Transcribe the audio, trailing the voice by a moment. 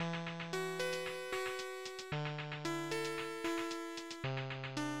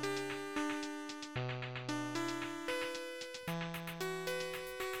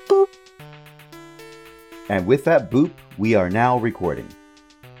And with that boop, we are now recording.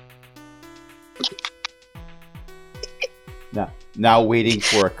 Now waiting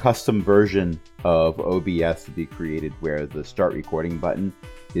for a custom version of OBS to be created where the start recording button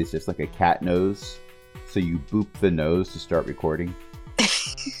is just like a cat nose. So you boop the nose to start recording.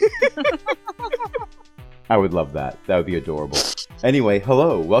 I would love that. That would be adorable. Anyway,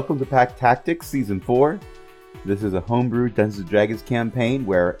 hello. Welcome to Pack Tactics Season 4. This is a homebrew Dungeons & Dragons campaign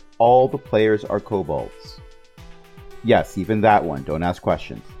where all the players are kobolds. Yes, even that one. Don't ask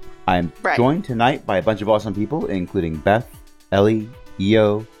questions. I'm joined tonight by a bunch of awesome people, including Beth, Ellie,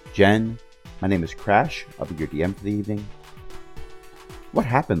 Io, Jen. My name is Crash. I'll be your DM for the evening. What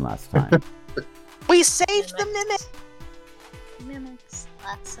happened last time? We saved the mimic. Mimics.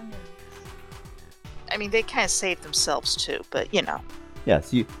 Lots of mimics. I mean, they kind of saved themselves too, but you know.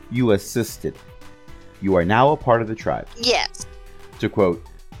 Yes, you assisted. You are now a part of the tribe. Yes. To quote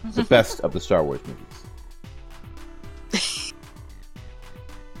the best of the Star Wars movies.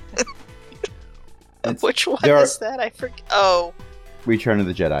 Which one is that? I forget. Oh. Return of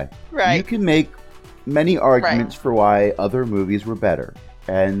the Jedi. Right. You can make many arguments for why other movies were better,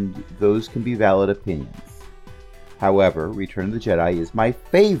 and those can be valid opinions. However, Return of the Jedi is my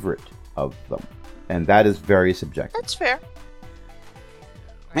favorite of them, and that is very subjective. That's fair.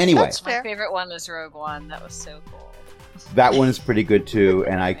 Anyway. That's fair. My favorite one was Rogue One. That was so cool. That one is pretty good too,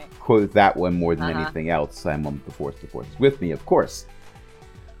 and I quote that one more than anything else. I'm on the Force is with me, of course.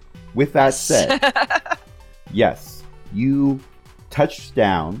 With that said, yes, you touched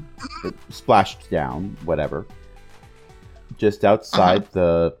down, splashed down, whatever, just outside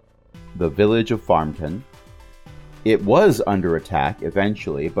the village of Farmton. It was under attack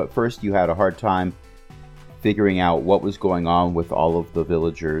eventually, but first you had a hard time figuring out what was going on with all of the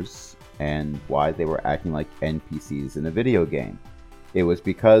villagers and why they were acting like NPCs in a video game. It was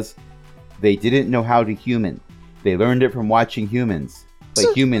because they didn't know how to human. They learned it from watching humans.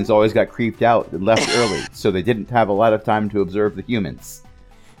 But humans always got creeped out and left early, so they didn't have a lot of time to observe the humans.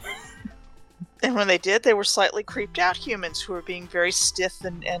 And when they did, they were slightly creeped out humans who were being very stiff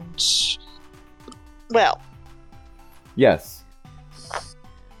and well. Yes.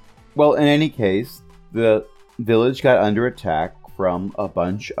 Well, in any case, the village got under attack from a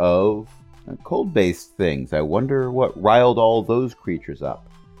bunch of cold-based things. I wonder what riled all those creatures up.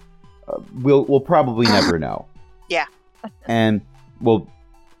 We'll probably never know. Yeah. And well,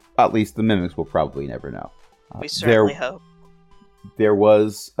 at least the mimics will probably never know. We certainly hope. There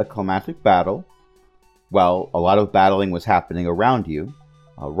was a climatic battle. Well, a lot of battling was happening around you.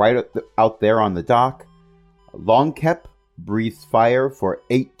 Right out there on the dock, Longkep breathed fire for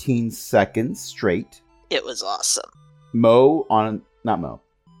 18 seconds straight. It was awesome.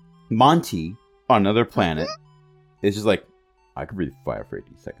 Monty on another planet is just like, I could breathe fire for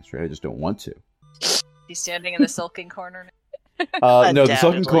 18 seconds straight. I just don't want to. He's standing in the sulking corner. No, the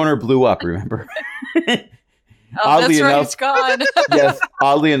sulking corner blew up, remember? Oddly enough, it's gone. Yes,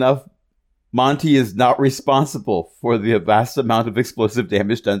 oddly enough, Monty is not responsible for the vast amount of explosive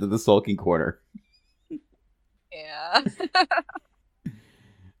damage done to the sulking corner. Yeah.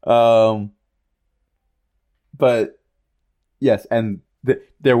 But, yes, and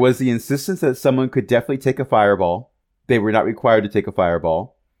there was the insistence that someone could definitely take a fireball. They were not required to take a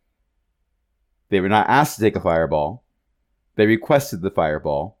fireball. They were not asked to take a fireball. They requested the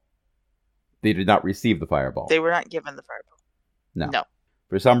fireball. They did not receive the fireball. They were not given the fireball. No.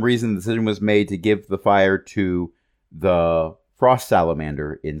 For some reason, the decision was made to give the fire to the frost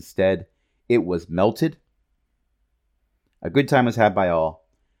salamander instead. It was melted. A good time was had by all.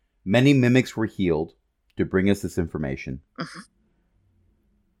 Many mimics were healed to bring us this information. Mm-hmm.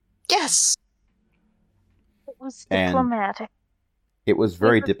 Yes. It was diplomatic. It was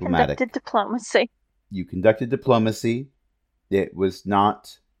very diplomatic. Conducted diplomacy. You conducted diplomacy. It was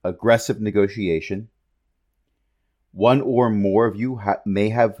not aggressive negotiation. One or more of you may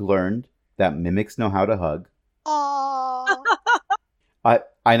have learned that mimics know how to hug. Aww.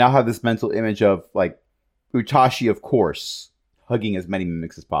 I now have this mental image of, like, Utashi, of course, hugging as many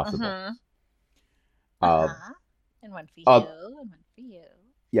mimics as possible. And one for you, and one for you.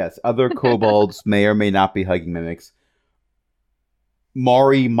 Yes, other kobolds may or may not be hugging mimics.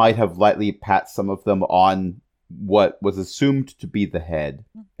 Mari might have lightly pat some of them on what was assumed to be the head,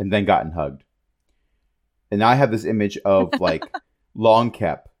 and then gotten hugged. And I have this image of, like,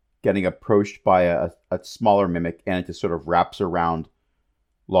 Longkep getting approached by a smaller mimic, and it just sort of wraps around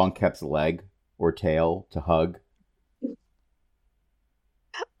Longkep's leg or tail to hug.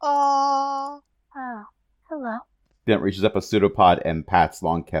 Aww. Oh, hello. Then it reaches up a pseudopod and pats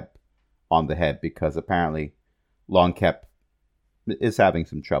Longkep on the head, because apparently Longkep is having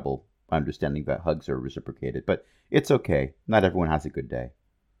some trouble understanding that hugs are reciprocated. But it's okay. Not everyone has a good day.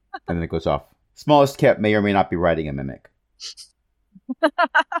 And then it goes off. Smallest cat may or may not be riding a mimic.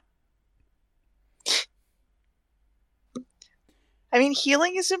 I mean,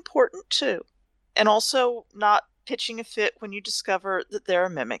 healing is important too. And also not pitching a fit when you discover that there are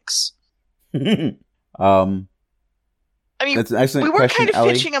mimics. I mean, that's an excellent we were question, kind of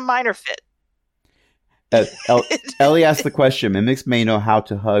Ellie. pitching a minor fit. Ellie asked the question, mimics may know how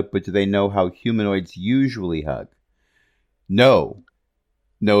to hug, but do they know how humanoids usually hug? No.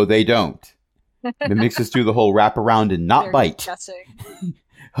 No, they don't. Mimics just do the whole wrap around and not bite.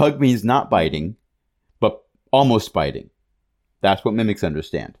 Hug means not biting, but almost biting. That's what mimics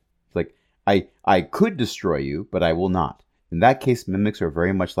understand. It's like, I could destroy you, but I will not. In that case, mimics are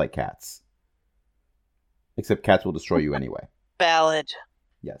very much like cats. Except cats will destroy you anyway. Valid.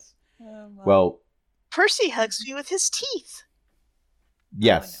 Yes. Well, Percy hugs me with his teeth.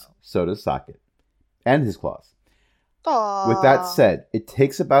 yes, so does Socket. And his claws. Aww. With that said, it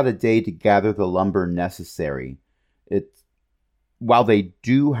takes about a day to gather the lumber necessary. While they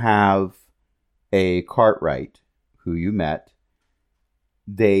do have a Cartwright, who you met,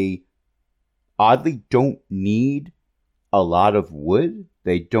 they oddly don't need a lot of wood.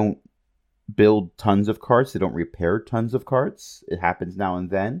 They don't build tons of carts. They don't repair tons of carts. It happens now and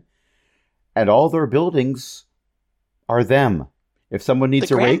then. And all their buildings are them. If someone needs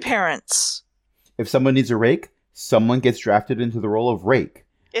the a rake, grandparents. if someone needs a rake, someone gets drafted into the role of rake.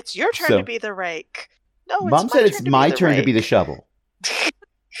 It's your turn to be the rake. No, it's Mom said it's my turn to be the shovel.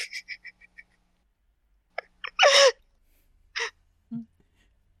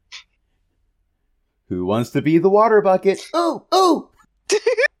 Who wants to be the water bucket? Ooh, ooh! You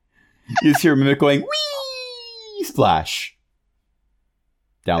just hear Mimic going, whee! Splash.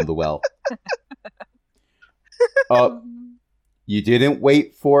 Down the well. You didn't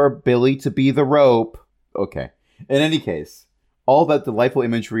wait for Billy to be the rope. Okay. In any case, all that delightful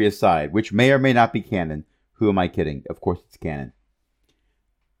imagery aside, which may or may not be canon, who am I kidding? Of course it's canon.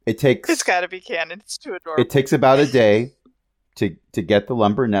 It's gotta be canon. It's too adorable. It takes about a day to get the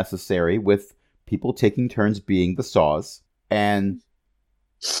lumber necessary, with people taking turns being the saws, and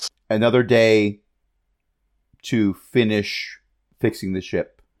another day to finish fixing the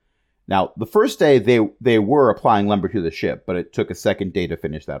ship. Now, the first day they were applying lumber to the ship, but it took a second day to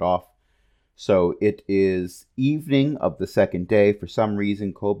finish that off. So it is evening of the second day. For some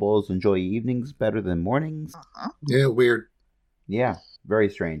reason, kobolds enjoy evenings better than mornings. Yeah, weird. Yeah, very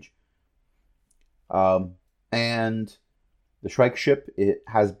strange. And the Shrike ship, it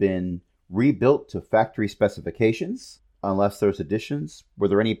has been rebuilt to factory specifications, unless there's additions. Were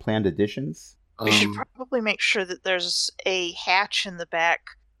there any planned additions? We should probably make sure that there's a hatch in the back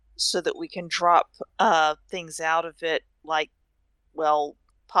so that we can drop things out of it, like, well,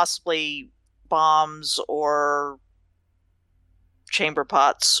 possibly bombs or chamber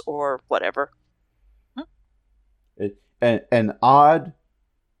pots or whatever. An odd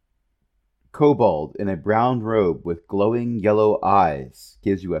kobold in a brown robe with glowing yellow eyes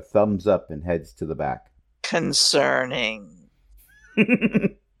gives you a thumbs up and heads to the back. Concerning.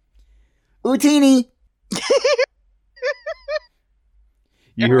 Utini!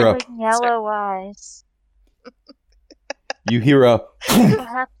 You hear a... With yellow eyes. You hear a...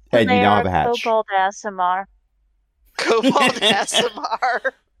 Perhaps and you they now are have a hatch. Kobold ASMR. Kobold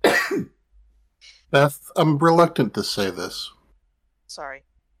ASMR. Beth, I'm reluctant to say this. Sorry.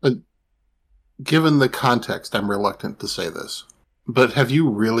 Given the context, I'm reluctant to say this. But have you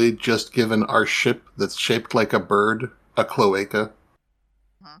really just given our ship that's shaped like a bird a cloaca?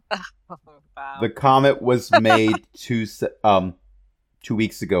 Wow. The comment was made 2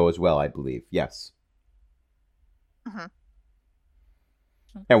 weeks ago as well, I believe. Yes. Mm-hmm.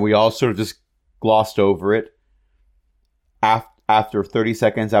 And we all sort of just glossed over it. After 30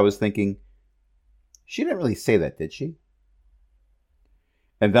 seconds, I was thinking, she didn't really say that, did she?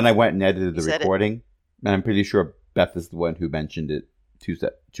 And then I went and edited the recording, and I'm pretty sure Beth is the one who mentioned it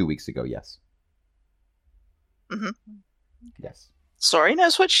 2 weeks ago. Yes. Mm-hmm. Yes. Sorry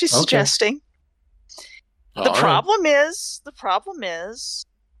knows what she's suggesting. The problem is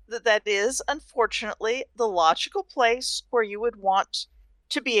that is, unfortunately, the logical place where you would want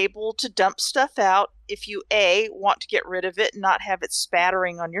to be able to dump stuff out if you, A, want to get rid of it and not have it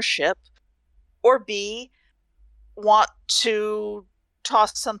spattering on your ship, or B, want to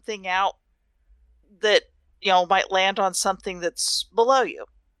toss something out that, might land on something that's below you.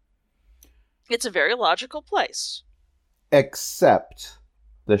 It's a very logical place. Except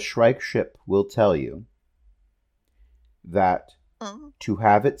the Shrike ship will tell you that to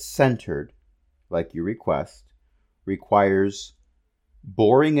have it centered, like you request, requires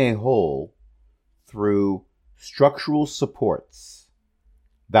boring a hole through structural supports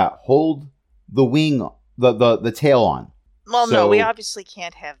that hold the wing, the tail on. Well, no, we obviously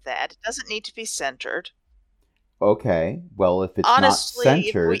can't have that. It doesn't need to be centered. Okay, well, if it's Honestly, not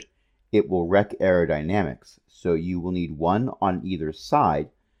centered, it will wreck aerodynamics. So you will need one on either side.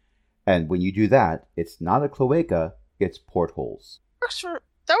 And when you do that, it's not a cloaca, it's portholes.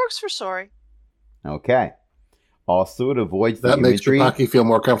 That works for Sori. Okay. Also, it avoids the that imagery. That makes Bapaki feel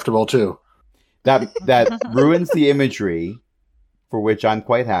more comfortable, too. That ruins the imagery, for which I'm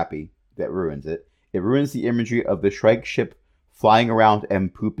quite happy. That ruins it. It ruins the imagery of the Shrike ship flying around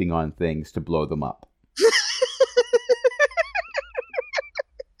and pooping on things to blow them up.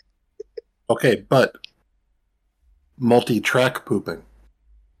 Okay, but multi-track pooping.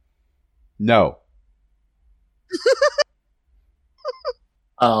 No.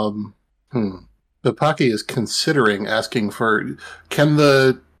 Bapaki is considering asking for... Can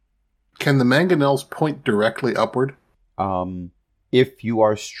the mangonels point directly upward? If you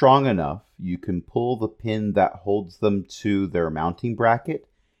are strong enough, you can pull the pin that holds them to their mounting bracket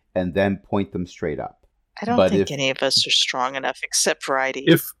and then point them straight up. I don't think any of us are strong enough, except Righty.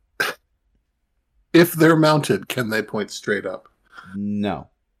 If they're mounted, can they point straight up? No.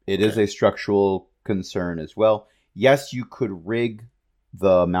 It is a structural concern as well. Yes, you could rig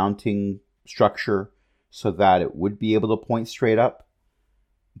the mounting structure so that it would be able to point straight up,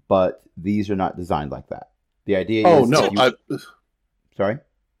 but these are not designed like that. The idea is... Oh, no. Sorry?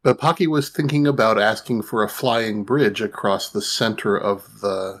 Bapaki was thinking about asking for a flying bridge across the center of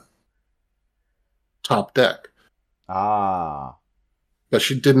the top deck. Ah. But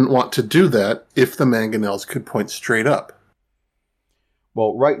she didn't want to do that if the mangonels could point straight up.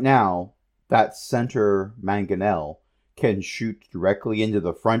 Well, right now, that center mangonel can shoot directly into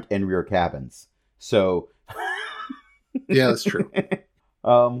the front and rear cabins. So... Yeah, that's true.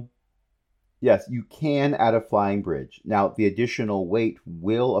 Yes, you can add a flying bridge. Now, the additional weight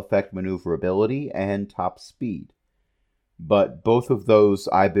will affect maneuverability and top speed. But both of those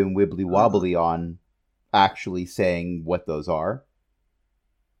I've been wibbly-wobbly on actually saying what those are.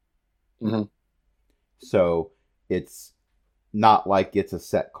 Mm-hmm. So, it's not like it's a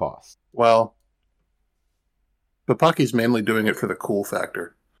set cost. Well, Bapaki's mainly doing it for the cool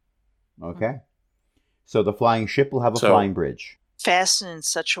factor. Okay. So the flying ship will have a flying bridge. Fastened in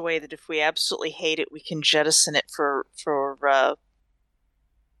such a way that if we absolutely hate it, we can jettison it for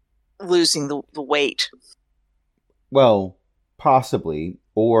losing the weight. Well, possibly.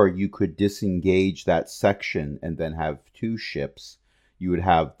 Or you could disengage that section and then have two ships. You would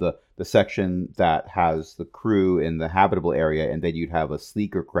have the section that has the crew in the habitable area, and then you'd have a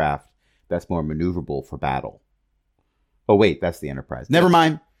sleeker craft that's more maneuverable for battle. Oh, wait, that's the Enterprise. Never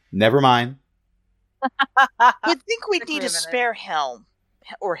mind. You'd think we'd need a spare helm,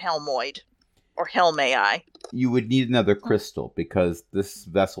 or helmoid, or helmai. You would need another crystal, because this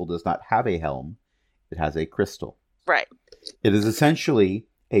vessel does not have a helm. It has a crystal. Right. It is essentially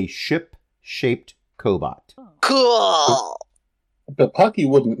a ship-shaped cobot. Cool! Bapaki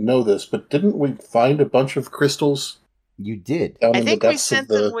wouldn't know this, but didn't we find a bunch of crystals? You did. I think we sent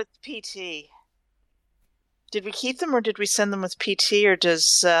them with PT. Did we keep them, or did we send them with PT, or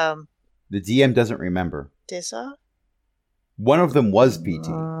does... The DM doesn't remember. Deza? One of them was PT.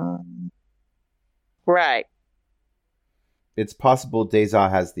 Right. It's possible Deza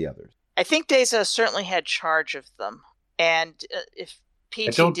has the others. I think Deza certainly had charge of them. And if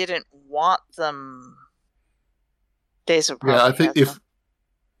PT didn't want them, Deza probably I think has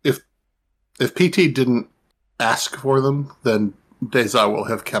if PT didn't ask for them, then Deza will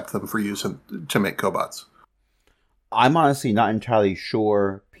have kept them for use to make cobots. I'm honestly not entirely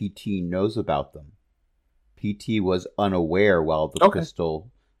sure PT knows about them. PT was unaware while the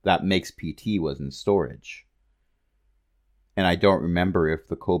crystal that makes PT was in storage. And I don't remember if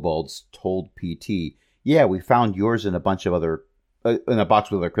the kobolds told PT, yeah, we found yours in a bunch of other, in a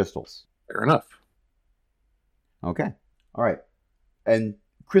box with other crystals. Fair enough. Okay. All right. And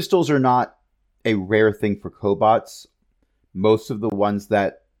crystals are not a rare thing for cobots. Most of the ones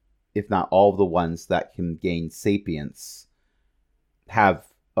that, if not all of the ones that can gain sapience, have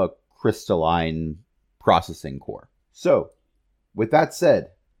a crystalline processing core. So, with that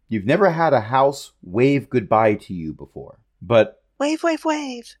said, you've never had a house wave goodbye to you before. But wave, wave,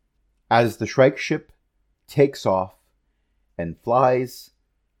 wave. As the Shrike ship takes off and flies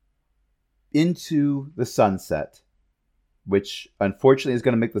into the sunset, which unfortunately is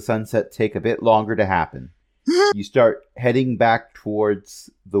going to make the sunset take a bit longer to happen, you start heading back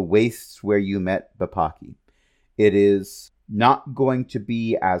towards the wastes where you met Bapaki. It is not going to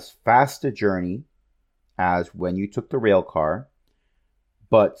be as fast a journey as when you took the rail car,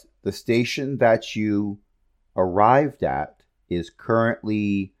 but the station that you arrived at is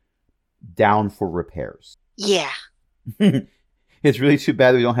currently down for repairs. Yeah. It's really too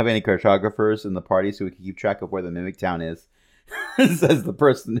bad we don't have any cartographers in the party so we can keep track of where the Mimic Town is. Says the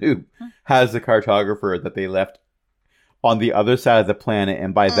person who has the cartographer that they left on the other side of the planet,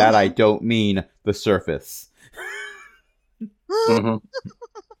 and by that I don't mean the surface. The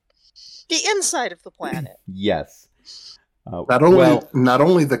inside of the planet. Yes. Not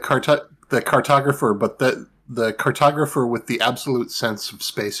only the cartographer, but the cartographer with the absolute sense of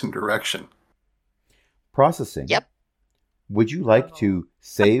space and direction. Processing. Yep. Would you like to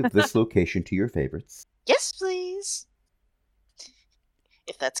save this location to your favorites? Yes, please.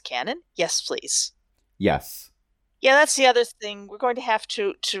 If that's canon, yes, please. Yes. Yeah, that's the other thing. We're going to have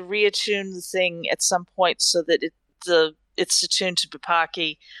to reattune the thing at some point so that it's attuned to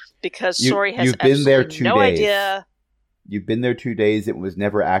Bupaki, because Sori has absolutely no idea. You've been there 2 days. It was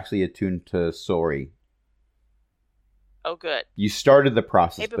never actually attuned to Sori. Oh, good. You started the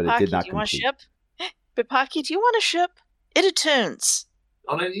process, Hey, but Bupaki, it did not do you want a complete. ship? Bupaki, do you want a ship? It attunes.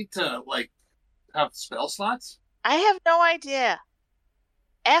 Don't I need to, have spell slots? I have no idea.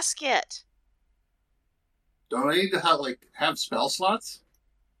 Ask it. Don't I need to have spell slots?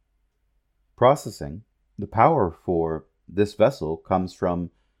 Processing. The power for this vessel comes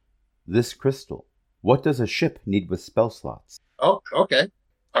from this crystal. What does a ship need with spell slots? Oh, okay.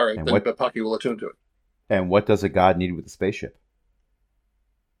 All right, And then what- Bupaki will attune to it. And what does a god need with a spaceship?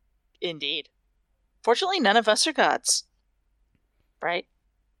 Indeed. Fortunately, none of us are gods. Right?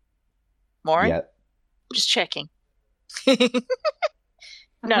 Morin? Yeah. Just checking.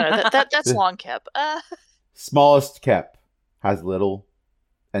 No, that's long kept. Smallest Kep has little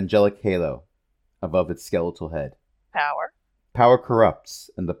angelic halo above its skeletal head. Power. Power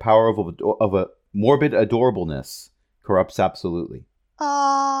corrupts, and the power of a morbid adorableness corrupts absolutely.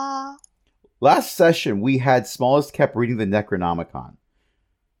 Aww. Last session, we had Smallest Kep reading the Necronomicon.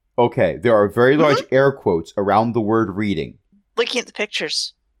 Okay, there are very large air quotes around the word reading. Looking at the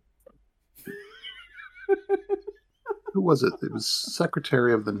pictures. Who was it? It was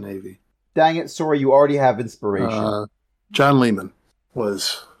Secretary of the Navy. Dang it, Sora, you already have inspiration. John Lehman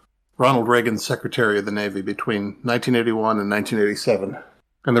was Ronald Reagan's Secretary of the Navy between 1981 and 1987.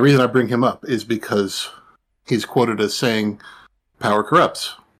 And the reason I bring him up is because he's quoted as saying, "Power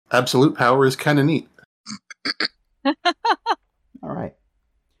corrupts. Absolute power is kind of neat." All right.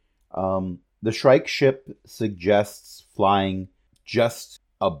 The Shrike ship suggests flying just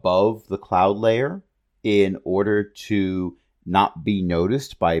above the cloud layer in order to not be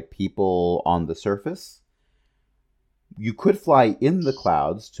noticed by people on the surface. You could fly in the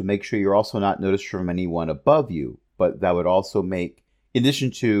clouds to make sure you're also not noticed from anyone above you, but that would also make, in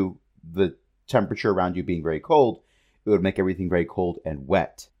addition to the temperature around you being very cold, it would make everything very cold and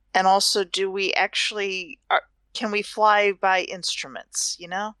wet. And also, do we actually... can we fly by instruments, you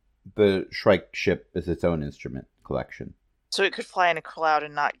know? The Shrike ship is its own instrument collection. So it could fly in a cloud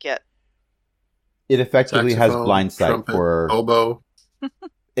and not get... It effectively has Saxophone, blind sight trumpet, for... oboe.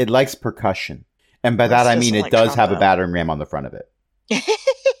 It likes percussion. And by that I mean it like does have a trombone. battering ram on the front of it.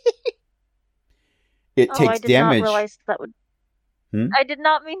 It takes I did damage. not realize that would... Hmm? I did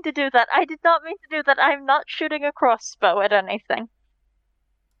not mean to do that. I did not mean to do that. I'm not shooting a crossbow at anything.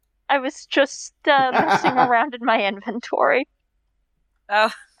 I was just messing around in my inventory.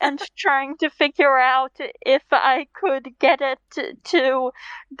 Oh. And trying to figure out if I could get it to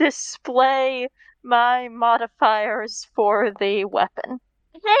display my modifiers for the weapon.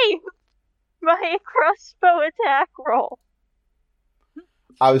 Hey! My crossbow attack roll.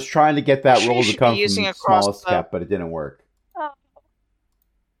 I was trying to get that Sure, roll you to should come be from using the a smallest crossbow. cap, but it didn't work. Oh.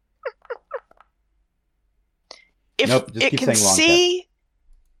 If Nope, just it keep can saying long see...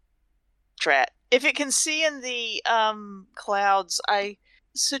 Drat. If it can see in the clouds, I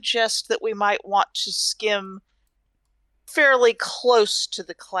suggest that we might want to skim fairly close to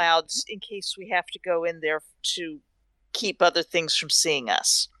the clouds in case we have to go in there to keep other things from seeing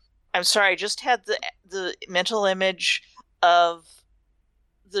us. I'm sorry, I just had the mental image of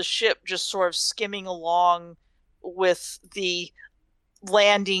the ship just sort of skimming along with the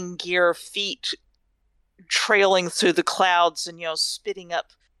landing gear feet trailing through the clouds and, spitting up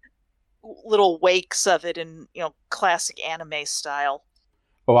little wakes of it in, classic anime style.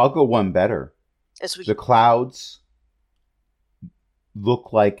 Oh, I'll go one better. As we The clouds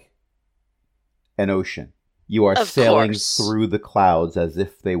look like an ocean. You are Of sailing course. through the clouds as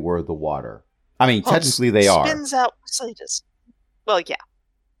if they were the water. I mean, Well, technically they are. Spins out beside us. Well, yeah.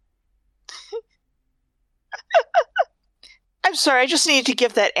 I'm sorry, I just needed to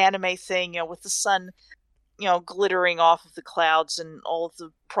give that anime thing, with the sun, glittering off of the clouds and all of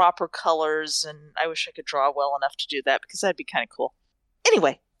the proper colors. And I wish I could draw well enough to do that, because that'd be kind of cool.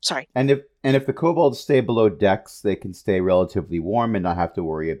 Anyway, sorry. And if the kobolds stay below decks, they can stay relatively warm and not have to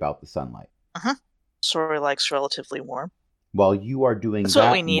worry about the sunlight. Sori likes relatively warm. While you are doing That's that,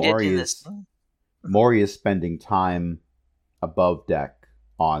 what we needed in this. Mori is spending time above deck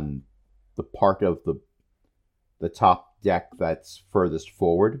on the part of the top deck that's furthest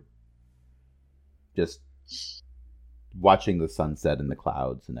forward, just watching the sunset and the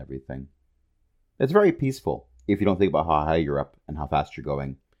clouds and everything. It's very peaceful if you don't think about how high you're up and how fast you're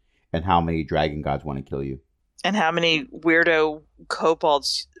going and how many dragon gods want to kill you. And how many weirdo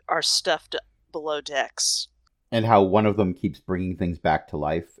kobolds are stuffed below decks. And how one of them keeps bringing things back to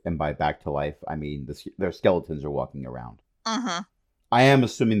life. And by back to life, I mean their skeletons are walking around. I am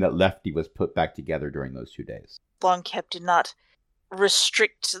assuming that Lefty was put back together during those 2 days. Longcap did not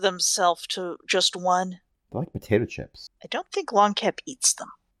restrict themselves to just one. They're like potato chips. I don't think Longcap eats them.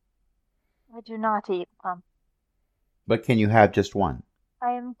 I do not eat them. But can you have just one?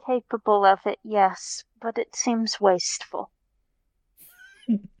 I am capable of it, yes, but it seems wasteful.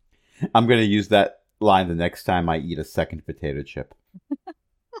 I'm going to use that line the next time I eat a second potato chip.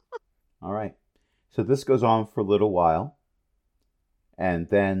 All right. So this goes on for a little while. And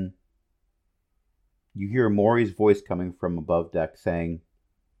then you hear Mori's voice coming from above deck saying,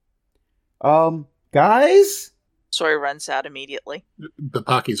 guys? Sori runs out immediately.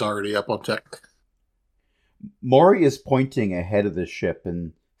 Bapaki's already up on deck. Mori is pointing ahead of the ship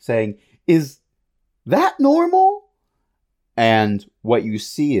and saying, is that normal? And what you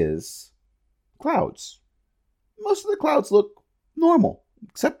see is clouds. Most of the clouds look normal,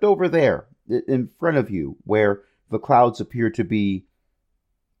 except over there in front of you, where the clouds appear to be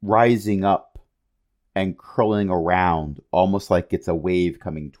rising up and curling around, almost like it's a wave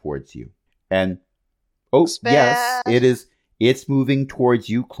coming towards you. And, yes, it is. It's moving towards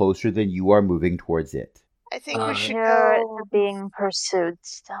you closer than you are moving towards it. I think we should Here go. it's being pursued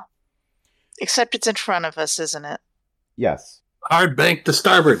still. Except it's in front of us, isn't it? Yes. Hard bank to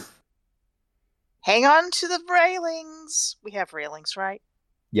starboard. Hang on to the railings. We have railings, right?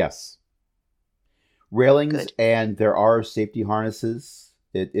 Yes. Railings. Good. And there are safety harnesses.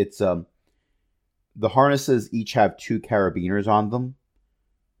 It's the harnesses each have 2 carabiners on them.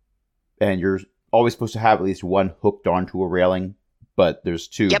 And you're always supposed to have at least one hooked onto a railing, but there's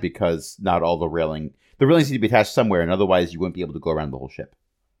 2 because not all the railings need to be attached somewhere, and otherwise you wouldn't be able to go around the whole ship.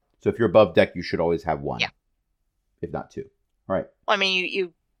 So if you're above deck, you should always have 1. Yeah. If not 2. All right. I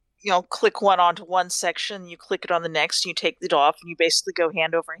mean, you click one onto one section, you click it on the next, and you take it off, and you basically go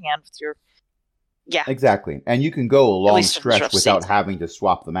hand over hand with your... Yeah. Exactly. And you can go a long least in stretch rough without season. having to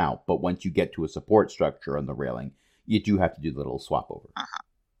swap them out, but once you get to a support structure on the railing, you do have to do the little swap over.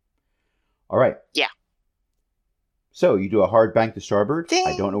 All right. Yeah. So you do a hard bank to starboard. Ding.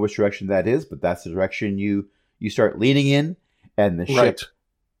 I don't know which direction that is, but that's the direction you start leaning in, and the ship...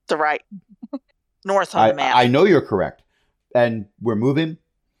 The right. North on the map. I know you're correct. And we're moving,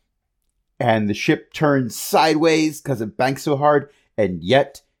 and the ship turns sideways because it banks so hard, and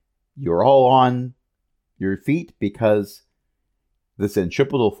yet you're all on your feet because the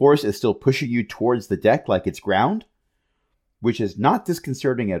centripetal force is still pushing you towards the deck like it's ground, which is not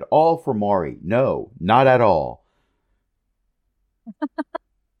disconcerting at all for Mori. No, not at all.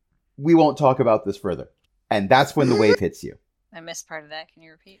 We won't talk about this further. And that's when the wave hits you. I missed part of that. Can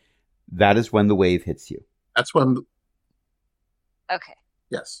you repeat? That is when the wave hits you. That's when... Okay.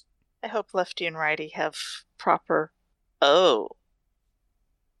 Yes. I hope Lefty and Righty have proper... Oh.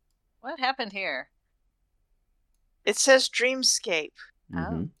 What happened here? It says Dreamscape.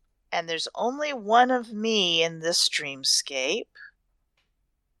 Mhm. And there's only one of me in this Dreamscape.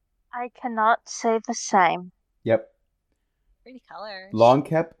 I cannot say the same. Yep. Pretty colors.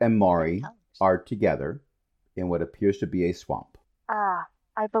 Longcap and Pretty Mari colors. are together in what appears to be a swamp.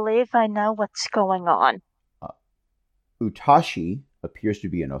 I believe I know what's going on. Utashi appears to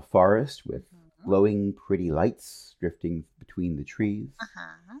be in a forest with glowing pretty lights drifting between the trees.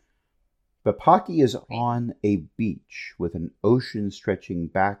 Uh-huh. Bapaki is on a beach with an ocean stretching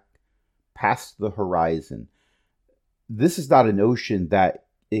back past the horizon. This is not an ocean that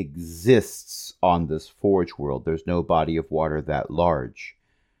exists on this Forge world. There's no body of water that large.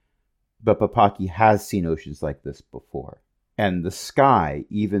 But Bapaki has seen oceans like this before. And the sky,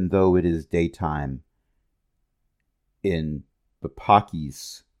 even though it is daytime in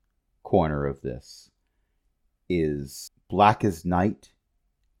Bapaki's corner of this, is black as night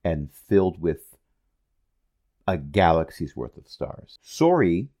and filled with a galaxy's worth of stars.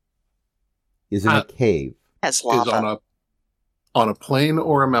 Sori is in a cave. Has Is lava. on a plain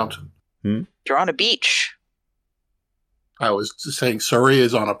or a mountain? You're on a beach. I was saying Surrey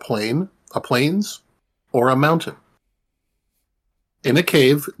is on a plains, or a mountain. In a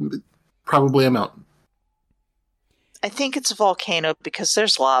cave, probably a mountain. I think it's a volcano because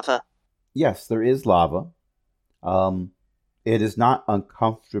there's lava. Yes, there is lava. It is not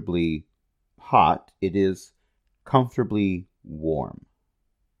uncomfortably hot. It is comfortably warm.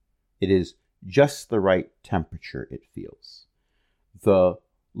 It is just the right temperature, it feels. The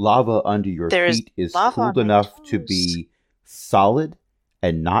lava under your feet is cooled enough to be solid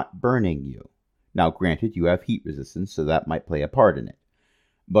and not burning you. Now, granted, you have heat resistance, so that might play a part in it.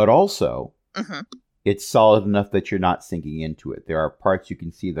 But also, it's solid enough that you're not sinking into it. There are parts you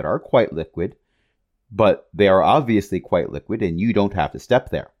can see that are quite liquid, but they are obviously quite liquid, and you don't have to step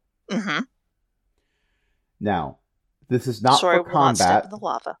there. Now, this is not for combat. Not step in the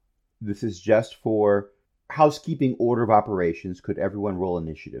lava. This is just for housekeeping order of operations. Could everyone roll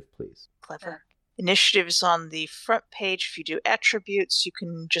initiative, please? Clever. Initiative is on the front page. If you do attributes, you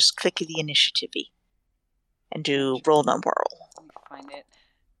can just click the initiative-y and do roll number. Let me find it.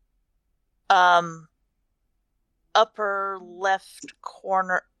 Upper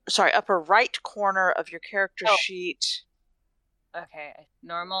right corner of your character sheet. Okay,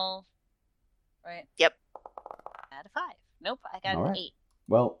 normal, right? Yep. Out of 5. Nope, I got an 8.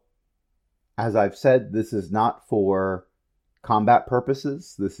 Well, as I've said, this is not for combat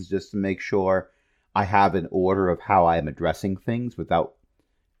purposes. This is just to make sure I have an order of how I am addressing things without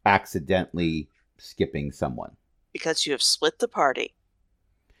accidentally skipping someone. Because you have split the party.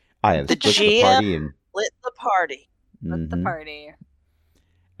 I have split the party. Split the party. Split the party.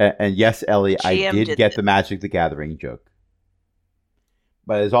 And yes, Ellie, I did get the Magic the Gathering joke.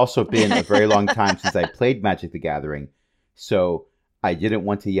 But it's also been a very long time since I played Magic the Gathering, so I didn't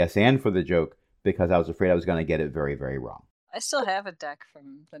want to yes and for the joke because I was afraid I was going to get it very, very wrong. I still have a deck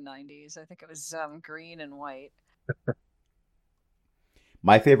from the 90s. I think it was green and white.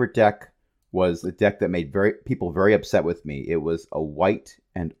 My favorite deck was the deck that made people very upset with me. It was a white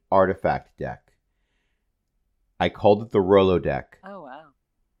and artifact deck. I called it the Rolo deck. Oh, wow.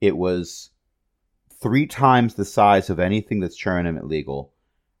 It was 3 times the size of anything that's tournament legal,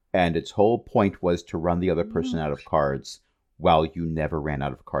 and its whole point was to run the other person out of cards while you never ran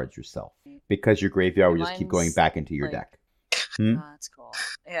out of cards yourself. Because your graveyard would just keep going back into your deck. Oh, that's cool.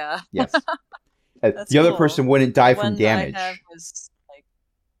 Yeah. Yes. The other person wouldn't die from damage. I have was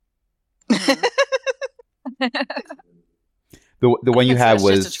the one you had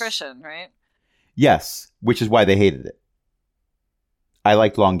was just attrition, right? Yes, which is why they hated it. I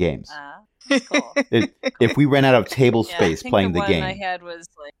liked long games. Cool. If we ran out of table space playing the game. The one I had was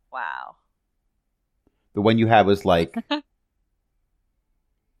like, wow. The one you had was like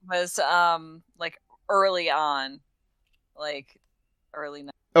was like early on, like early.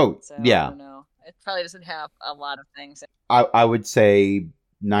 Oh, so yeah. I don't know. It probably doesn't have a lot of things. I would say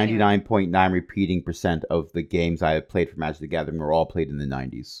 99.9 repeating % of the games I have played for Magic the Gathering were all played in the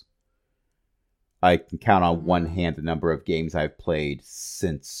 90s. I can count on one hand the number of games I've played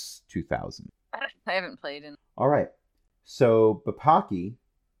since 2000. I haven't played in. All right. So, Bapaki,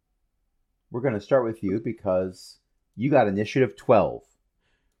 we're going to start with you because you got initiative 12.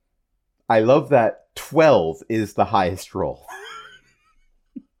 I love that 12 is the highest roll.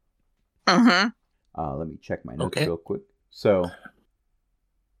 Let me check my notes real quick. So,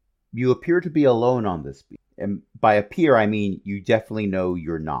 you appear to be alone on this beat. And by appear, I mean you definitely know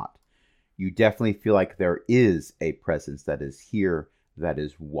you're not. You definitely feel like there is a presence that is here, that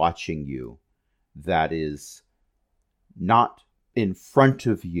is watching you, that is not in front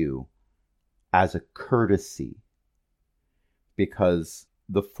of you as a courtesy, because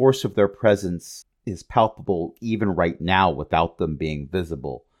the force of their presence is palpable even right now without them being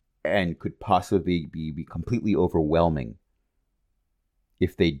visible, and could possibly be completely overwhelming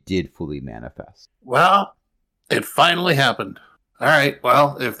if they did fully manifest. Well, it finally happened. All right,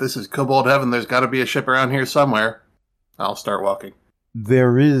 well, if this is Kobold Heaven, there's got to be a ship around here somewhere. I'll start walking.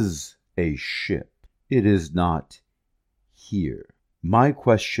 There is a ship. It is not here. My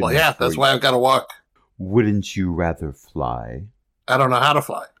question is... Well, yeah, that's why I've got to walk. Wouldn't you rather fly? I don't know how to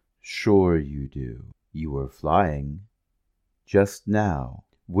fly. Sure you do. You were flying just now.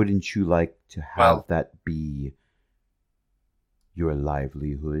 Wouldn't you like to have that be your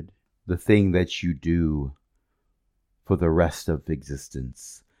livelihood? The thing that you do for the rest of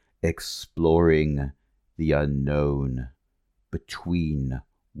existence, exploring the unknown between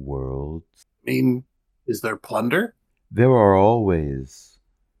worlds. I mean, is there plunder? There are always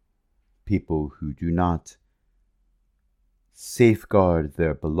people who do not safeguard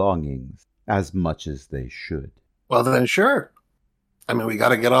their belongings as much as they should. Well, then sure. I mean, we got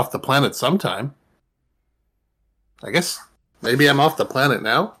to get off the planet sometime. I guess Maybe I'm off the planet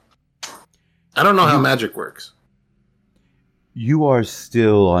now? I don't know how magic works. You are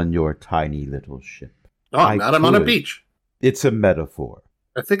still on your tiny little ship. No, I'm not. I'm on a beach. It's a metaphor.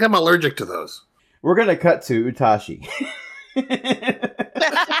 I think I'm allergic to those. We're going to cut to Utashi.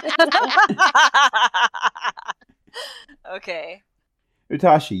 Okay.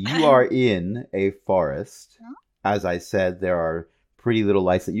 Utashi, you are in a forest. As I said, there are pretty little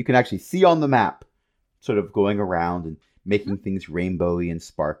lights that you can actually see on the map, sort of going around and making things rainbowy and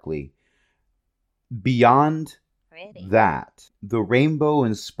sparkly. Beyond that, the rainbow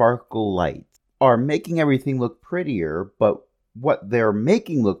and sparkle lights are making everything look prettier, but what they're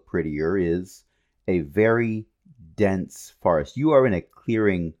making look prettier is a very dense forest. You are in a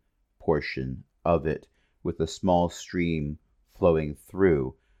clearing portion of it with a small stream flowing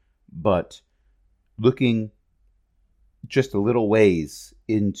through, but looking just a little ways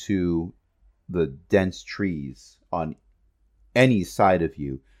into the dense trees on any side of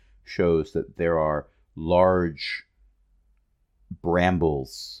you shows that there are large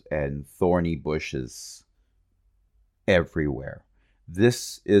brambles and thorny bushes everywhere.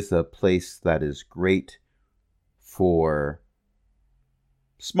 This is a place that is great for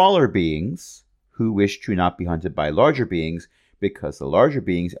smaller beings who wish to not be hunted by larger beings, because the larger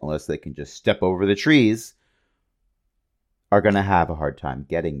beings, unless they can just step over the trees, are going to have a hard time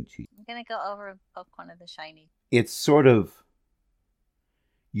getting to you. I'm going to go over and poke one of the shiny. It's sort of,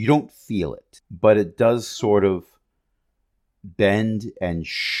 you don't feel it, but it does sort of bend and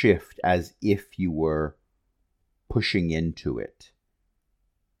shift as if you were pushing into it.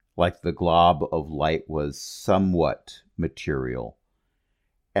 Like the glob of light was somewhat material,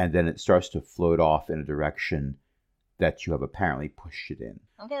 and then it starts to float off in a direction that you have apparently pushed it in.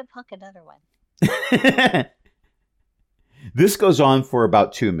 I'm going to poke another one. This goes on for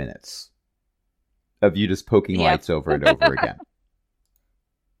about 2 minutes of you just poking lights over and over again.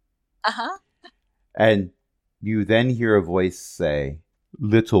 Uh-huh. And you then hear a voice say,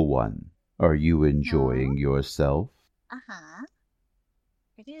 "Little one, are you enjoying yourself?" Uh-huh.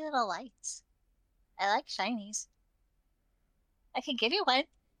 Pretty little lights. I like shinies. I can give you one.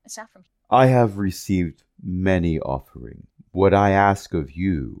 It's not from... I have received many offerings. What I ask of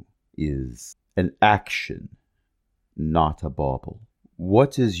you is an action, not a bauble.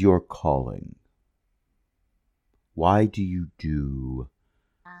 What is your calling? Why do you do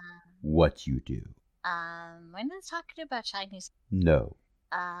what you do? We're not talking about shinies. No.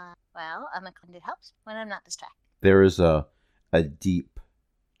 Well, I'm inclined it helps when I'm not distracted. There is a deep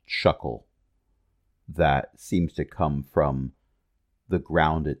chuckle that seems to come from the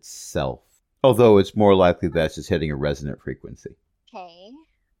ground itself, although it's more likely that it's just hitting a resonant frequency. Okay.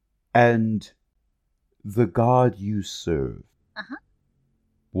 And the god you serve,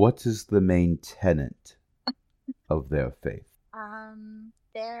 what is the main tenet of their faith?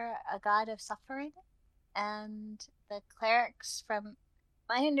 They're a god of suffering, and the clerics, from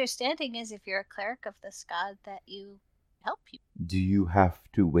my understanding, is if you're a cleric of this god, that you help you. Do you have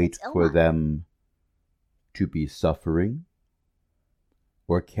to wait for them to be suffering?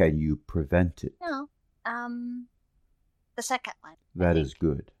 Or can you prevent it? No. The second one. That is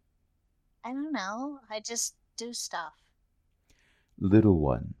good. I don't know. I just do stuff. Little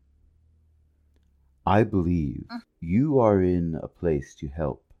one, I believe you are in a place to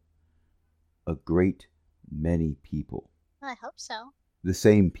help a great many people. I hope so. The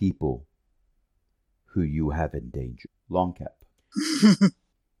same people who you have endangered. Longcap.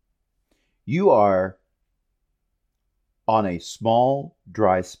 You are on a small,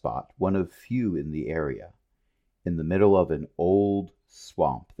 dry spot, one of few in the area, in the middle of an old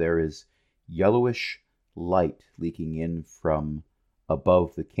swamp. There is yellowish light leaking in from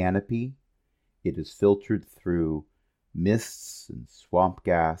above the canopy. It is filtered through mists and swamp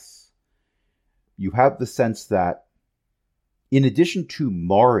gas. You have the sense that, in addition to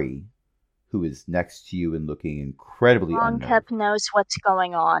Mari, who is next to you and looking incredibly unnerved. Longcap knows what's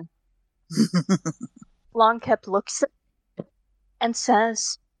going on. Longcap looks and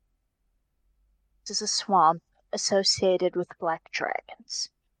says, "This is a swamp associated with black dragons.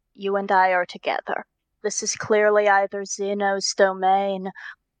 You and I are together. This is clearly either Xeno's domain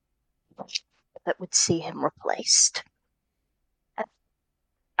that would see him replaced."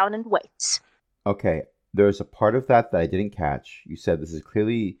 Down and waits. Okay, there's a part of that I didn't catch. You said this is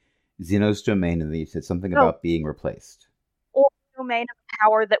clearly Xeno's domain, and then you said something about being replaced. Or domain of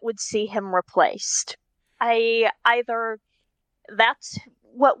power that would see him replaced. That's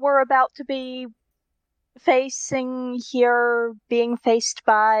what we're about to be facing here, being faced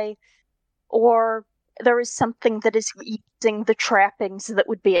by, or there is something that is using the trappings that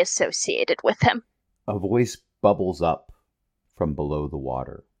would be associated with him. A voice bubbles up from below the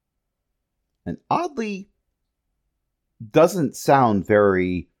water. And oddly, doesn't sound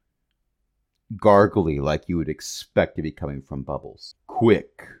very gargly like you would expect to be coming from Bubbles.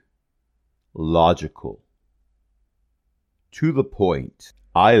 Quick, logical, to the point.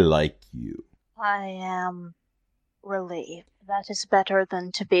 I like you. I am relieved. That is better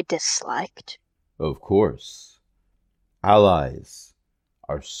than to be disliked. Of course. Allies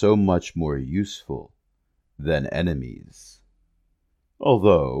are so much more useful than enemies.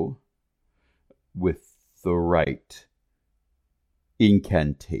 Although, with the right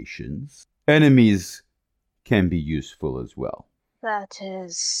incantations, enemies can be useful as well. That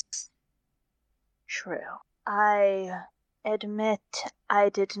is true. I admit I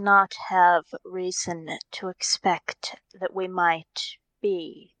did not have reason to expect that we might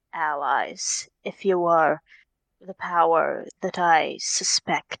be allies if you are the power that I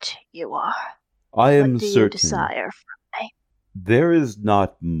suspect you are. I am what do certain you desire from me? there is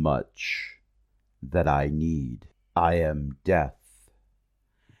not much that I need. I am death.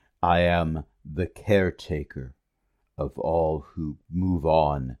 I am the caretaker of all who move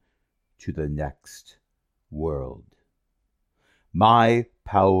on to the next world. My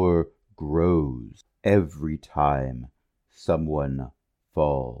power grows every time someone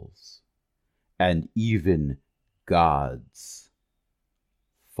falls, and even gods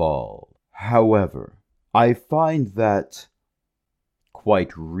fall. However, I find that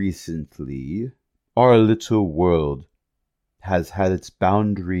quite recently our little world has had its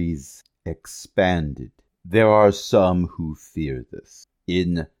boundaries expanded. There are some who fear this.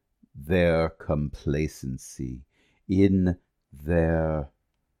 In their complacency, in their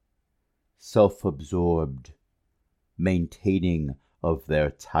self-absorbed maintaining of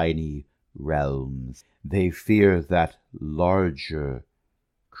their tiny realms, they fear that larger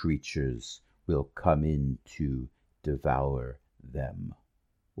creatures will come in to devour them,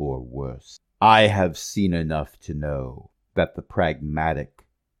 or worse. I have seen enough to know that the pragmatic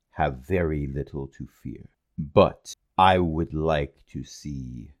have very little to fear. But I would like to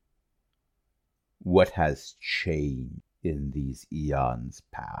see what has changed in these eons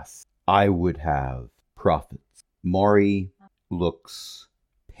past. I would have prophets. Maury looks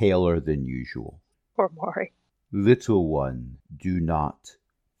paler than usual. Poor Maury. Little one, do not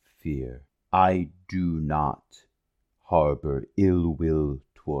fear. I do not harbor ill will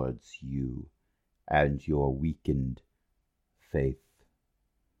towards you and your weakened faith.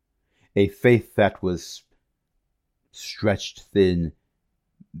 A faith that was stretched thin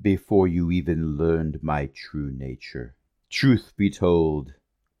before you even learned my true nature. Truth be told,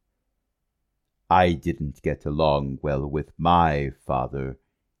 I didn't get along well with my father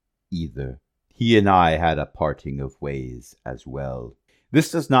either. He and I had a parting of ways as well.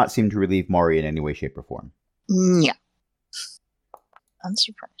 This does not seem to relieve Maury in any way, shape, or form. Yeah.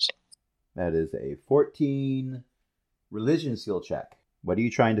 Unsurprising. That is a 14 religion skill check. What are you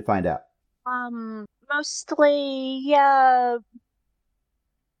trying to find out? Mostly,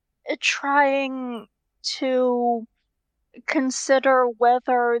 trying to consider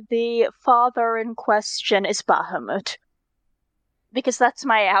whether the father in question is Bahamut. Because that's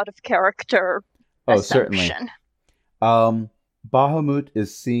my out-of-character assumption. Certainly. Bahamut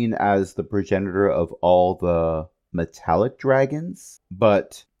is seen as the progenitor of all the metallic dragons,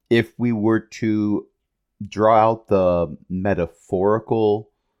 but if we were to draw out the metaphorical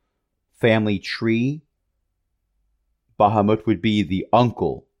family tree, Bahamut would be the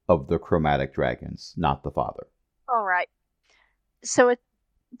uncle of the chromatic dragons, not the father. All right. So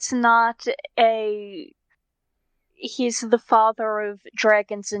it's not he's the father of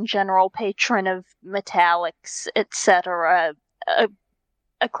dragons in general, patron of metallics, etc.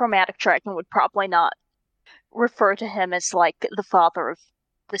 A chromatic dragon would probably not refer to him as like the father of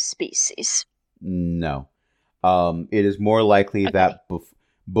the species. No. It is more likely that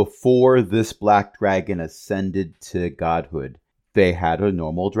before this black dragon ascended to godhood, they had a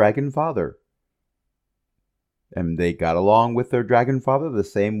normal dragon father. And they got along with their dragon father the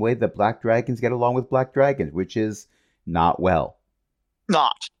same way that black dragons get along with black dragons, which is not well.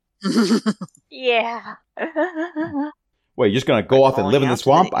 Not. Yeah. Well, you're just going to go off and live in the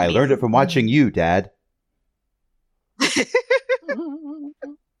swamp? I learned it from watching you, Dad.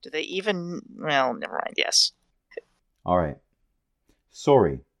 Do they even... Well, never mind, yes. All right.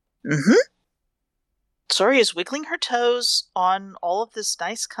 Sori. Mm-hmm. Sori is wiggling her toes on all of this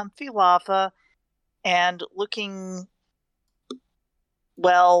nice, comfy lava and looking...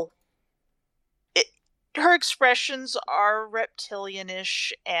 Well... her expressions are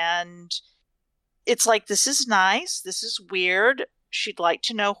reptilian-ish, and it's like, this is nice, this is weird. She'd like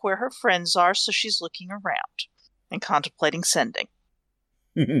to know where her friends are, so she's looking around. and contemplating sending.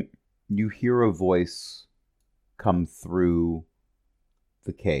 You hear a voice come through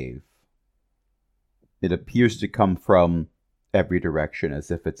the cave. It appears to come from every direction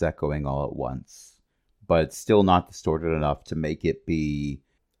as if it's echoing all at once, but it's still not distorted enough to make it be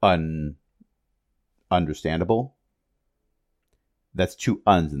understandable. That's two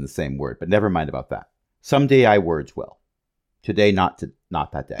uns in the same word, but never mind about that. Someday I words will. Today, not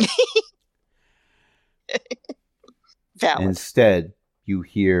that day. Valid. Instead, you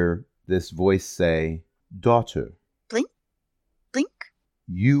hear this voice say, "Daughter." Blink? Blink?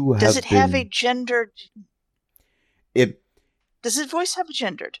 You have Does it been... have a gendered... Does its voice have a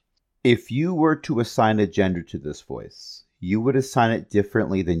gendered? If you were to assign a gender to this voice, you would assign it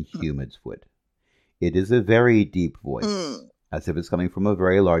differently than humans would. It is a very deep voice, as if it's coming from a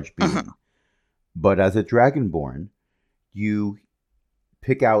very large being. But as a Dragonborn, you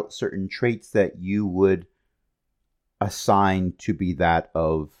pick out certain traits that you would assign to be that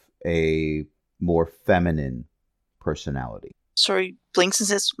of a more feminine personality. So he blinks and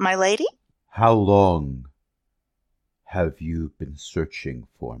says, "My lady?" How long have you been searching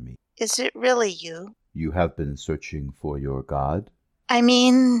for me? Is it really you? You have been searching for your god? I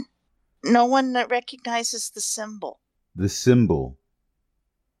mean, no one recognizes the symbol. The symbol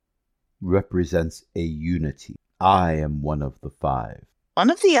represents a unity. I am one of the 5. One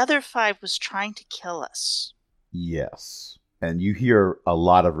of the other 5 was trying to kill us. Yes. And you hear a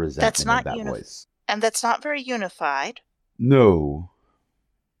lot of resentment in that voice. And that's not very unified. No,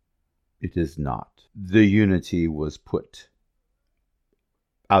 it is not. The unity was put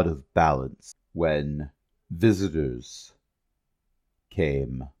out of balance when visitors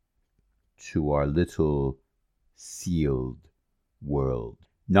came to our little sealed world.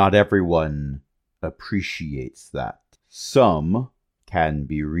 Not everyone appreciates that. Some can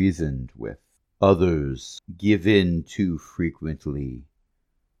be reasoned with. Others give in too frequently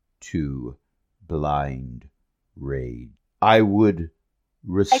to blind rage. I would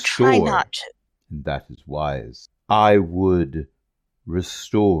restore... I try not to. And that is wise. I would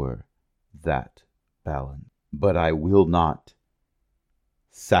restore that balance. But I will not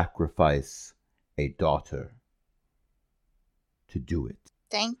sacrifice a daughter to do it.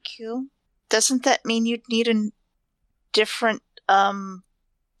 Thank you. Doesn't that mean you'd need a different,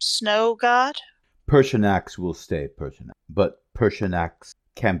 snow god? Pertinax will stay Pertinax. But Pertinax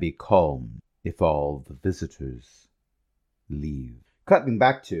can be calmed if all the visitors leave. Cutting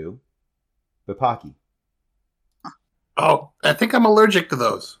back to Bapaki. Oh, I think I'm allergic to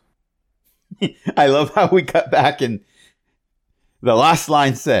those. I love how we cut back and the last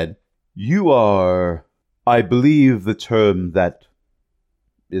line said, "You are, I believe the term that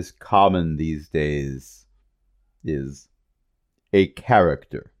is common these days is a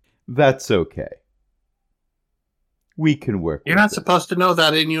character. That's okay. We can work You're not supposed to know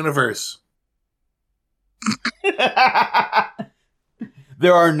that in universe.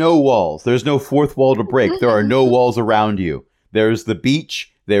 There are no walls. There's no fourth wall to break. There are no walls around you. There's the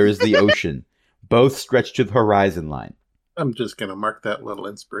beach. There is the ocean. Both stretch to the horizon line. I'm just going to mark that little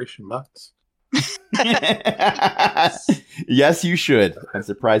inspiration box. Yes, you should. I'm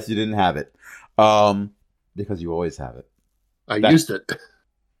surprised you didn't have it. Because you always have it. I used it.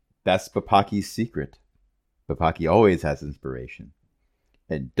 That's Bapaki's secret. Bapaki always has inspiration.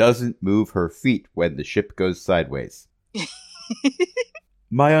 And doesn't move her feet when the ship goes sideways.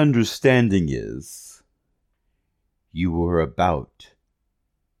 My understanding is you were about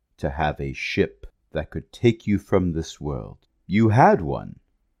to have a ship that could take you from this world. You had one.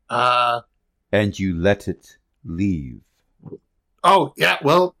 And you let it leave. Oh, yeah,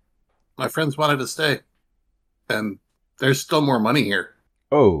 well, my friends wanted to stay. And there's still more money here.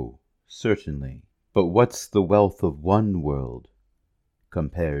 Oh, certainly. But what's the wealth of one world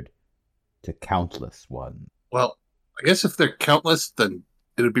compared to countless ones? Well, I guess if they're countless, then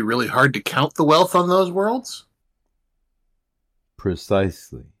it would be really hard to count the wealth on those worlds?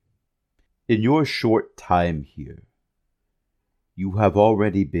 Precisely. In your short time here, you have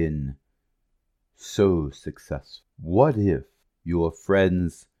already been so successful. What if your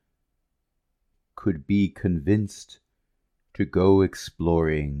friends could be convinced to go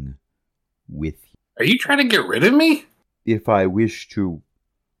exploring with you? Are you trying to get rid of me? If I wish to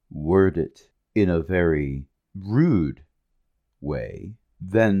word it in a very rude way,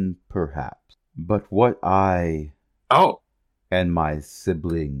 then perhaps. But what I and my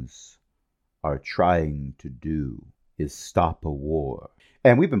siblings are trying to do is stop a war.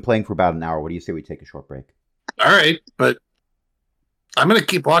 And we've been playing for about an hour. What do you say we take a short break? All right, but I'm going to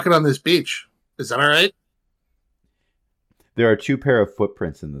keep walking on this beach. Is that all right? There are 2 pair of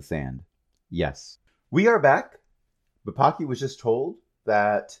footprints in the sand. Yes. We are back. Bapaki was just told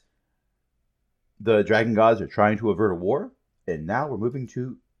that the dragon gods are trying to avert a war, and now we're moving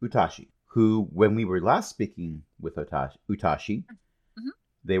to Utashi, who, when we were last speaking with Utashi,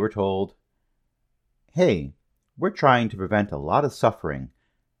 they were told, hey, we're trying to prevent a lot of suffering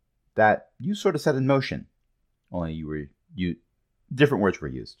that you sort of set in motion. Only you different words were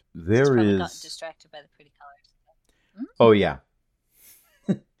used. There is got distracted by the pretty colors. Oh yeah.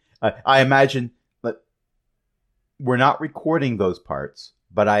 I imagine, but we're not recording those parts,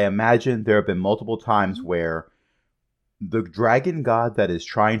 but I imagine there have been multiple times where the dragon god that is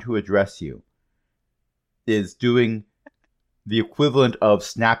trying to address you is doing the equivalent of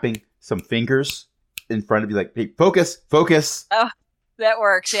snapping some fingers in front of you, like, hey, focus, focus. Oh, that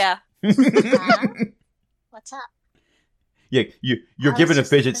works, yeah. What's up? Yeah, you're given a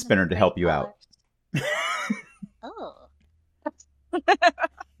fidget spinner to help you out. Oh.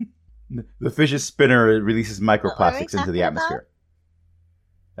 The fidget spinner releases microplastics into the atmosphere.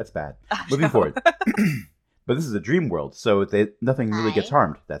 That's bad. Moving forward. But this is a dream world, so nothing really gets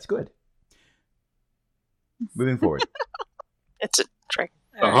harmed. That's good. Moving forward. It's a trick.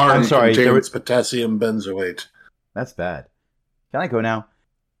 The harm I'm sorry, contains potassium benzoate. That's bad. Can I go now?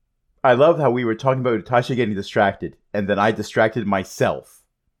 I love how we were talking about Tasha getting distracted, and then I distracted myself.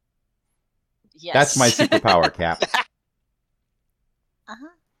 Yes. That's my superpower, Cap.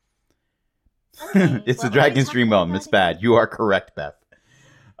 Okay, It's the what were we Dragon's talking Dream Realm. about It's bad. again? You are correct, Beth.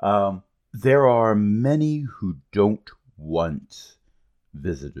 There are many who don't want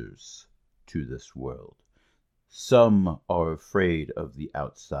visitors to this world. Some are afraid of the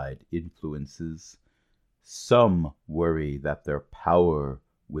outside influences. Some worry that their power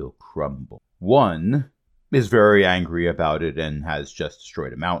will crumble. One is very angry about it and has just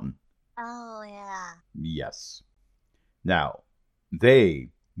destroyed a mountain. Oh, yeah. Yes. Now, they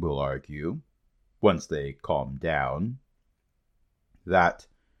will argue, once they calm down, that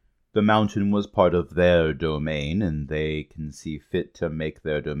the mountain was part of their domain and they can see fit to make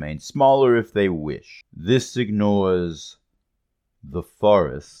their domain smaller if they wish. This ignores the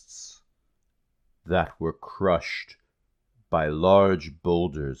forests that were crushed by large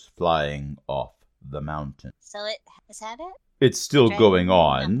boulders flying off the mountain. So is that it? It's still Dragon going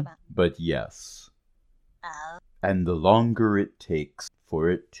Mountain on, Mountain. but yes. Oh. And the longer it takes for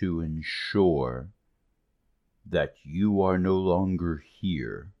it to ensure that you are no longer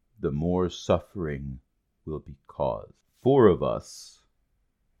here, the more suffering will be caused. 4 of us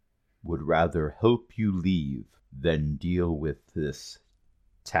would rather help you leave than deal with this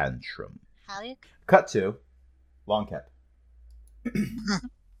tantrum. How you? Cut to Long Cap.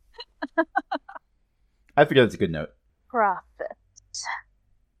 I figure that's a good note. Prophet.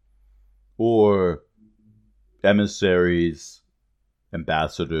 Or emissaries,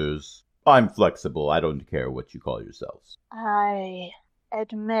 ambassadors. I'm flexible. I don't care what you call yourselves. I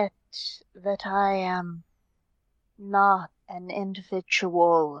admit that I am not an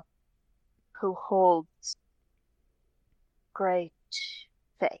individual who holds great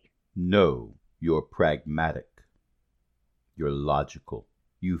faith. No, you're pragmatic. You're logical.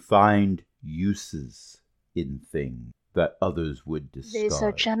 You find uses in things that others would discard. These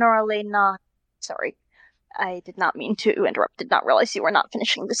are generally not. Sorry, I did not mean to interrupt. Did not realize you were not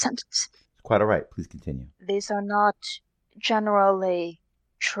finishing the sentence. It's quite all right. Please continue. These are not generally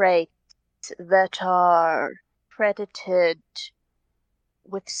traits that are credited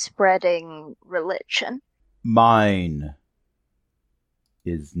with spreading religion. Mine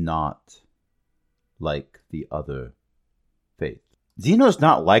is not like the other faith. Xeno's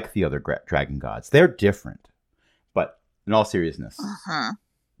not like the other dragon gods. They're different. But in all seriousness, They're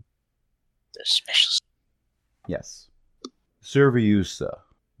special. yes. Serviusa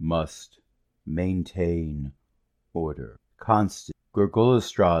must maintain order. Constant.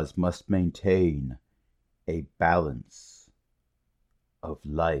 Gorgolastras must maintain a balance of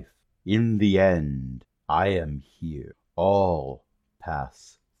life. In the end, I am here. All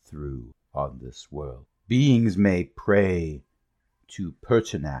pass through on this world. Beings may pray to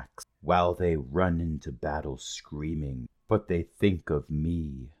Pertinax while they run into battle screaming, but they think of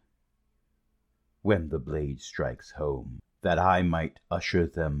me when the blade strikes home, that I might usher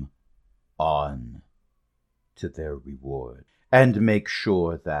them on to their reward, and make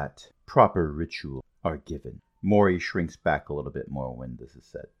sure that proper rituals are given. Mori shrinks back a little bit more when this is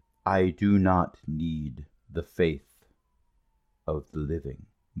said. I do not need the faith of the living,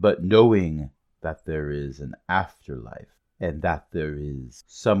 but knowing that there is an afterlife and that there is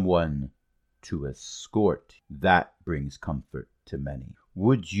someone to escort, that brings comfort to many.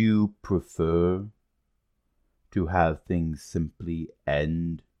 Would you prefer to have things simply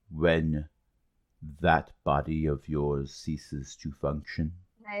end when that body of yours ceases to function.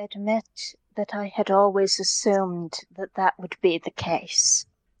 I admit that I had always assumed that that would be the case.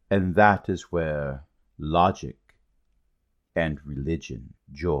 And that is where logic and religion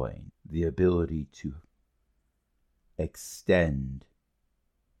join, the ability to extend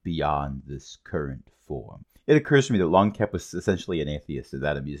beyond this current form. It occurs to me that Longcap was essentially an atheist, and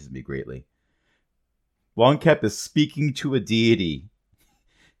that amuses me greatly. Longcap is speaking to a deity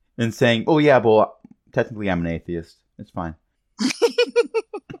and saying, oh yeah, well, technically I'm an atheist. It's fine.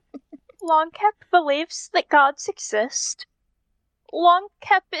 Longcap believes that gods exist.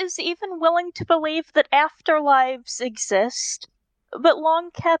 Longcap is even willing to believe that afterlives exist. But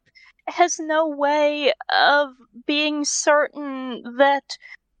Longcap has no way of being certain that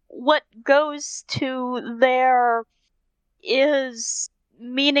what goes to there is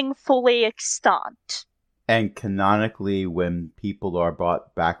meaningfully extant. And canonically, when people are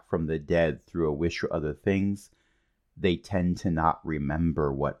brought back from the dead through a wish or other things, they tend to not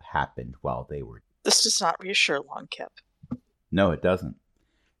remember what happened while they were. This does not reassure Longcap. No, it doesn't.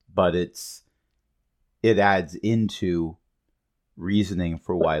 But it adds into reasoning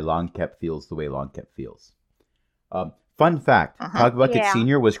for why Longcap feels the way Longcap feels. Fun fact, Cogbucket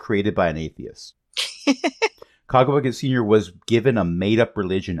Sr. was created by an atheist. Cogbucket Sr. was given a made-up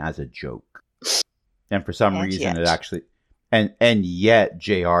religion as a joke. And for some reason it actually... And yet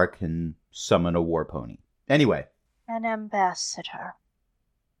JR can summon a war pony. Anyway. An ambassador.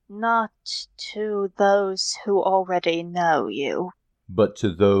 Not to those who already know you. But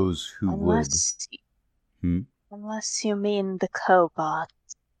to those who Unless you mean the Cobot,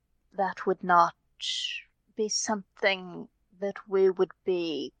 that would not be something that we would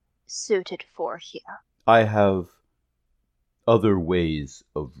be suited for here. I have other ways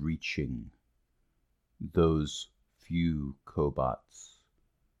of reaching those few Cobots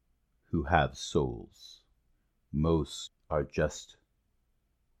who have souls. Most are just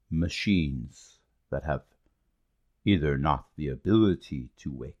machines that have either not the ability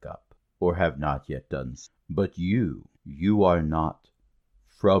to wake up or have not yet done so. But you are not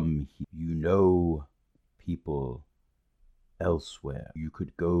from here. You know people elsewhere. You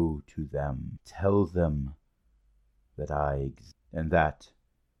could go to them, tell them that I exist, and that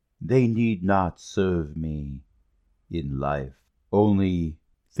they need not serve me in life. Only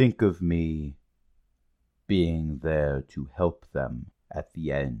think of me being there to help them at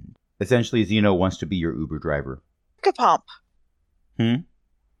the end. Essentially, Xeno wants to be your Uber driver. Psychopomp.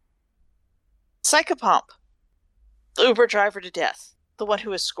 Psychopomp. The Uber driver to death. The one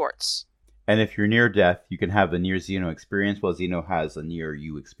who escorts. And if you're near death, you can have the near Xeno experience, while Xeno has a near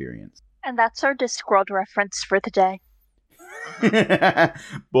you experience. And that's our Discworld reference for the day.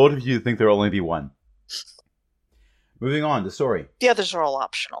 Bold of you to think there'll only be one. Moving on to story. The others are all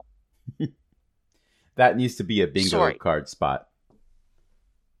optional. That needs to be a bingo card spot.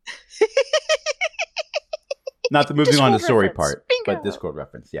 Not the moving on to story part, but Discord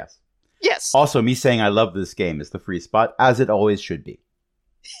reference, yes. Yes. Also, me saying I love this game is the free spot, as it always should be.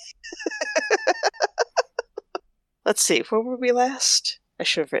 Let's see, where were we last? I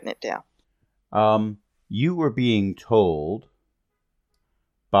should have written it down. You were being told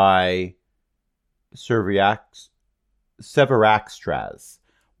by Severaxtraz.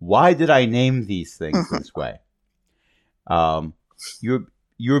 Why did I name these things this way?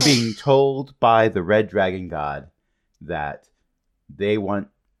 You're being told by the Red Dragon God that they are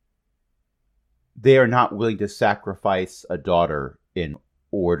not willing to sacrifice a daughter in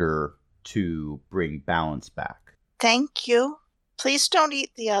order to bring balance back. Thank you. Please don't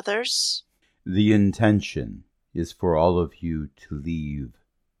eat the others. The intention is for all of you to leave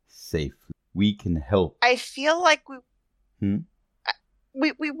safely. We can help. I feel like we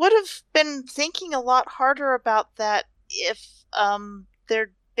would have been thinking a lot harder about that if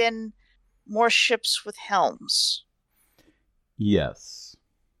there'd been more ships with helms. Yes.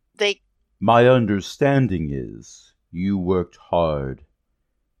 My understanding is you worked hard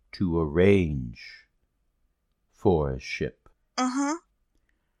to arrange for a ship.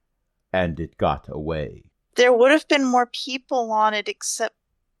 And it got away. There would have been more people on it, except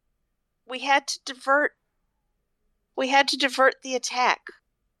we had to divert the attack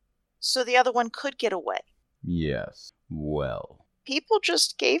so the other one could get away. Yes. Well. People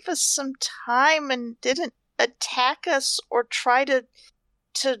just gave us some time and didn't attack us or try to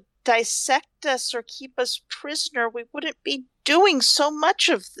dissect us or keep us prisoner. We wouldn't be doing so much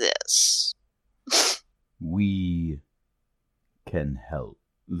of this. We can help.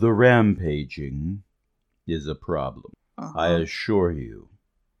 The rampaging is a problem. I assure you,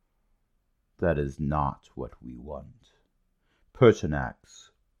 that is not what we want.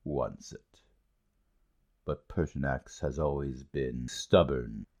 Pertinax wants it. but Pertinax has always been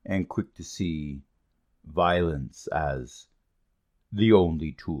stubborn and quick to see violence as the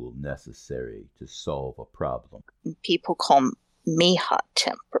only tool necessary to solve a problem. People call me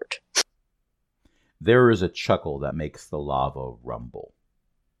hot-tempered. There is a chuckle that makes the lava rumble.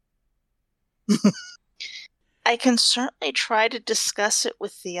 I can certainly try to discuss it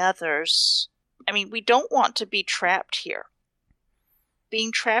with the others. I mean, we don't want to be trapped here.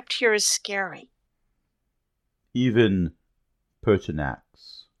 Being trapped here is scary. Even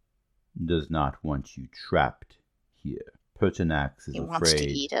Pertinax does not want you trapped here. Pertinax is He afraid. wants to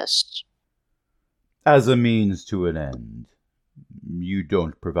eat us. As a means to an end. You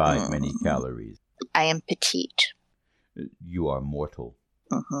don't provide many calories. I am petite. You are mortal.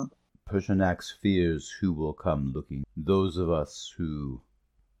 Mm-hmm. Pertinax fears who will come looking. Those of us who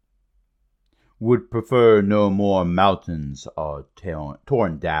would prefer no more mountains are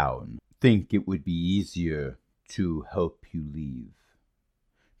torn down think it would be easier to help you leave,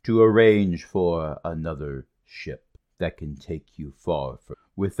 to arrange for another ship that can take you far.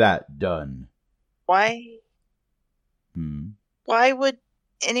 With that done... Why? Why would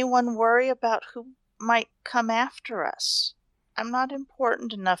anyone worry about who might come after us? I'm not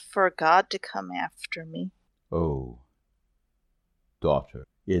important enough for a god to come after me. Oh, daughter,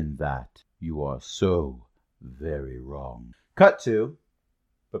 in that you are so very wrong. Cut to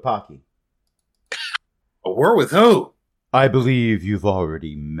Papaki. A war with who? I believe you've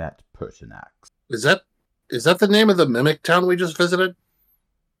already met Pertinax. Is that the name of the mimic town we just visited?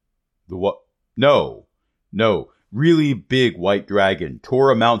 The what? No. Really big white dragon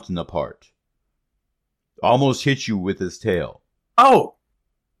tore a mountain apart. Almost hit you with his tail. Oh!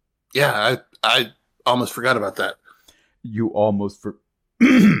 Yeah, I almost forgot about that. You almost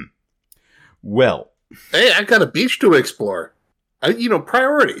Well. Hey, I got a beach to explore.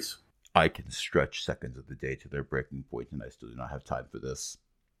 Priorities. I can stretch seconds of the day to their breaking point, and I still do not have time for this.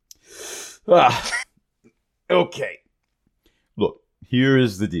 Okay. Look, here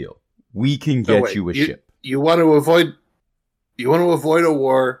is the deal. We can get you a ship. You want to avoid a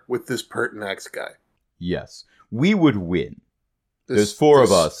war with this Pertinax guy. Yes. We would win. There's four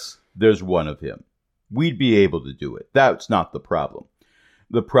of us. There's one of him. We'd be able to do it. That's not the problem.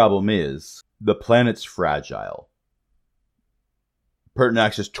 The problem is the planet's fragile.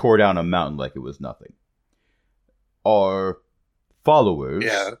 Pertinax just tore down a mountain like it was nothing. Our followers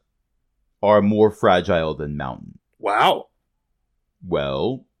are more fragile than mountain. Wow.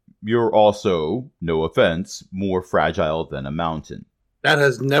 Well, you're also, no offense, more fragile than a mountain. That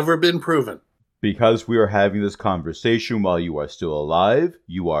has never been proven. Because we are having this conversation while you are still alive,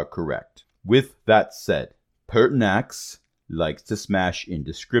 you are correct. With that said, Pertinax likes to smash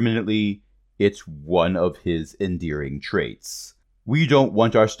indiscriminately. It's one of his endearing traits. We don't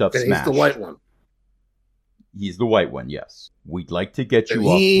want our stuff smashed. He's the white one. He's the white one, yes. We'd like to get you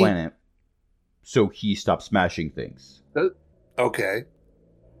off planet so he stops smashing things. Okay.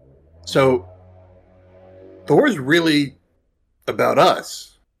 So, Thor's really about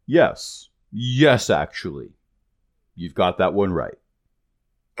us. Yes. Yes, actually. You've got that one right.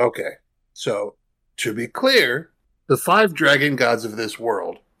 Okay. So, to be clear, the 5 dragon gods of this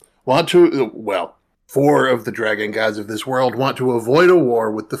world want to, 4 of the dragon gods of this world want to avoid a war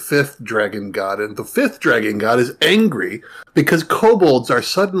with the 5th dragon god, and the 5th dragon god is angry because kobolds are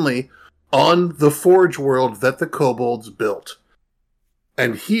suddenly on the forge world that the kobolds built.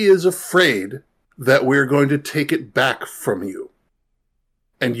 And he is afraid that we're going to take it back from you.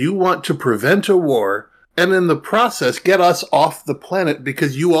 And you want to prevent a war, and in the process get us off the planet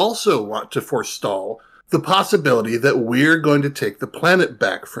because you also want to forestall the possibility that we're going to take the planet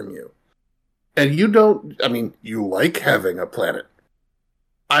back from you. And you don't, you like having a planet.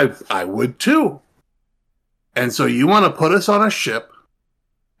 I would too. And so you want to put us on a ship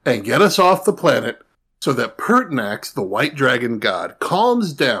and get us off the planet so that Pertinax, the white dragon god,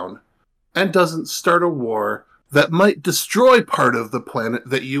 calms down and doesn't start a war that might destroy part of the planet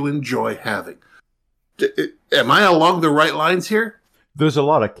that you enjoy having. Am I along the right lines here? There's a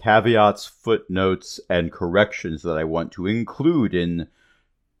lot of caveats, footnotes, and corrections that I want to include in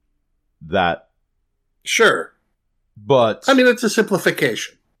that. Sure. But it's a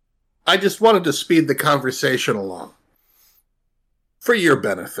simplification. I just wanted to speed the conversation along. For your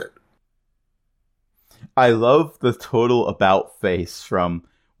benefit. I love the total about face from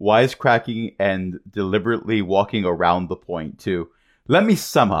wisecracking and deliberately walking around the point to, let me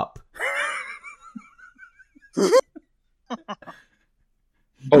sum up.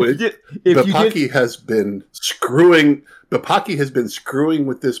 Papaki has been screwing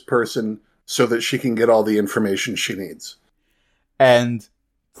with this person so that she can get all the information she needs. And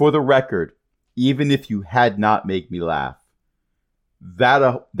for the record, even if you had not made me laugh,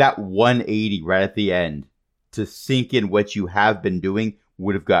 that 180 right at the end to sink in what you have been doing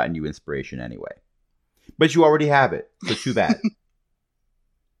would have gotten you inspiration anyway. But you already have it, so too bad.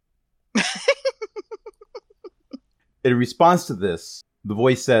 In response to this, the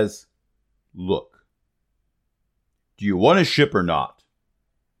voice says, "Look, do you want a ship or not?"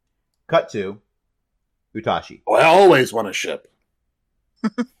 Cut to Utashi. Well, I always want a ship.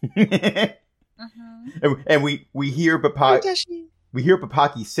 And we hear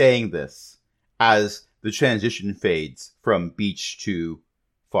Papaki saying this as the transition fades from beach to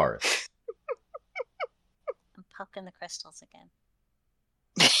forest. I'm poking the crystals again.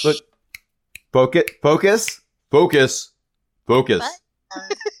 Look, focus. What? Okay.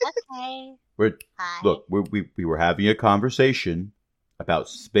 Hi. We were having a conversation about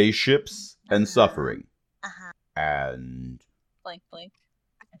spaceships and suffering. And Blink, blink.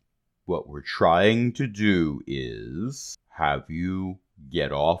 what we're trying to do is have you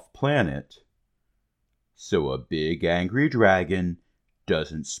get off planet so a big angry dragon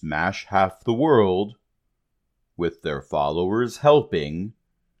doesn't smash half the world with their followers helping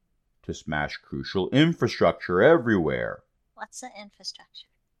to smash crucial infrastructure everywhere. What's the infrastructure?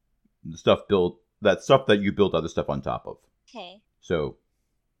 That stuff that you build other stuff on top of. Okay. So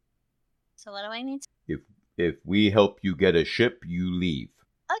what do I need to... if we help you get a ship, you leave.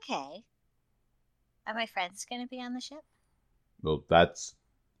 Okay. Are my friends going to be on the ship? Well, that's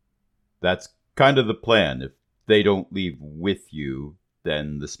kind of the plan. If they don't leave with you,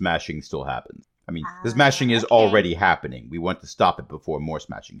 then the smashing still happens. I mean, the smashing is already happening. We want to stop it before more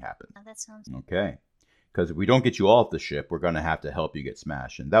smashing happens. Oh, that sounds... Okay. Because if we don't get you off the ship, we're going to have to help you get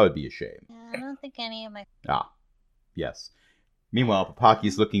smashed, and that would be a shame. I don't think any of my... Yes. Meanwhile,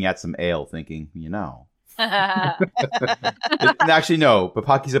 Papaki's looking at some ale, thinking, Actually, no.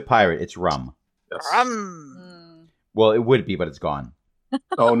 Papaki's a pirate. It's rum. Yes. Rum. Well, it would be, but it's gone.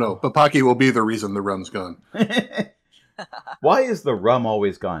 Oh, no. Papaki will be the reason the rum's gone. Why is the rum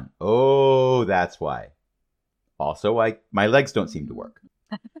always gone? Oh, that's why. Also, my legs don't seem to work.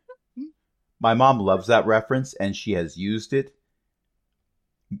 My mom loves that reference, and she has used it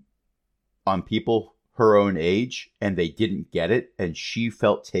on people her own age, and they didn't get it, and she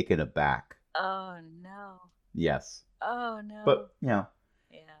felt taken aback. Oh, no. Yes. Oh, no. But, Yeah.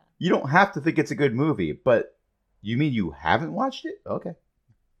 you don't have to think it's a good movie, but you mean you haven't watched it? Okay.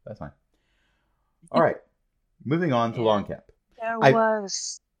 That's fine. All right. Moving on to Longcap. There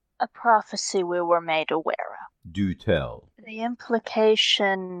was a prophecy we were made aware of. Do tell. The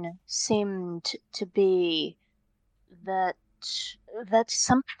implication seemed to be that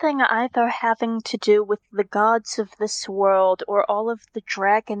something either having to do with the gods of this world or all of the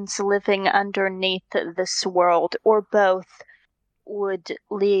dragons living underneath this world, or both, would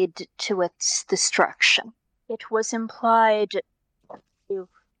lead to its destruction. It was implied you were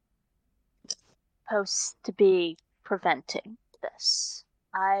supposed to be preventing this.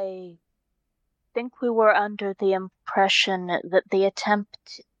 I think we were under the impression that the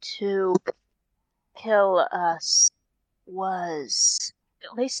attempt to kill us was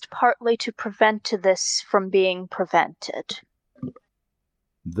at least partly to prevent this from being prevented.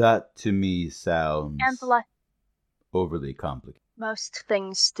 That to me sounds overly complicated. Most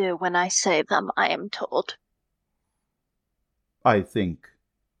things do when I say them, I am told. I think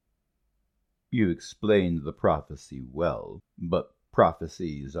you explained the prophecy well, but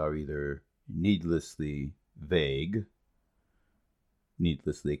prophecies are either needlessly vague,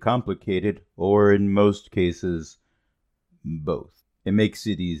 needlessly complicated, or in most cases, both. It makes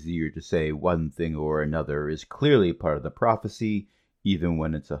it easier to say one thing or another is clearly part of the prophecy, even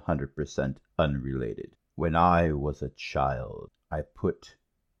when it's 100% unrelated. When I was a child, I put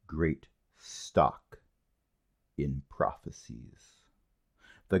great stock in prophecies.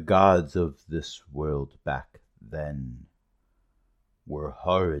 The gods of this world back then were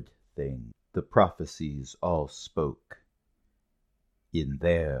horrid things. The prophecies all spoke in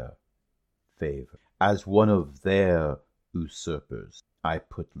their favor. As one of their usurpers, I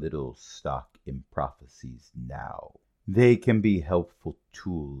put little stock in prophecies now. They can be helpful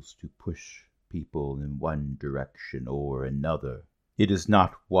tools to push people in one direction or another. It is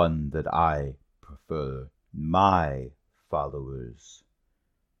not one that I prefer. My followers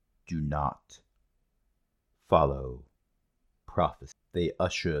do not follow prophecy. They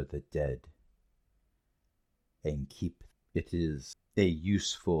usher the dead and keep. It is a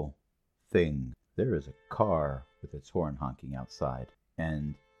useful thing. There is a car with its horn honking outside,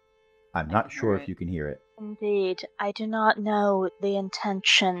 and I'm not sure if you can hear it. Indeed, I do not know the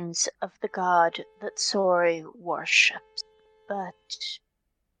intentions of the god that Sori worships, but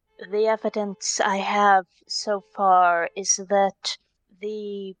The evidence I have so far is that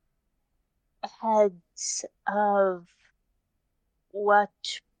the heads of what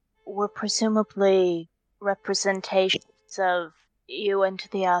were presumably representations of you and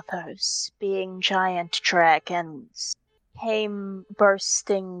the others, being giant dragons, came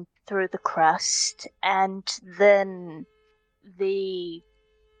bursting through the crust, and then the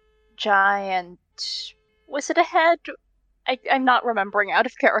giant... Was it a head? I'm not remembering out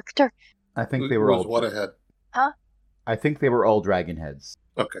of character. I think they were all... what ahead? Huh? I think they were all dragon heads.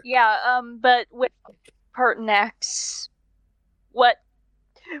 Okay. Yeah, but with Pertinax, what...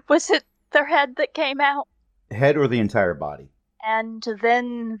 Was it their head that came out? Head or the entire body? And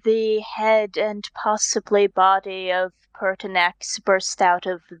then the head and possibly body of Pertinax burst out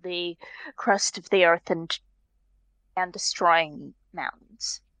of the crust of the earth and destroying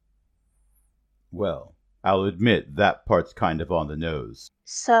mountains. Well, I'll admit that part's kind of on the nose.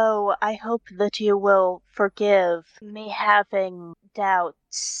 So I hope that you will forgive me having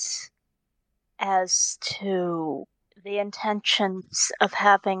doubts as to the intentions of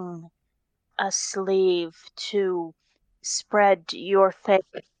having us leave to spread your faith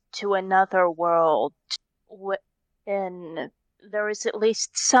to another world when there is at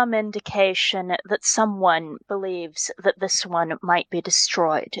least some indication that someone believes that this one might be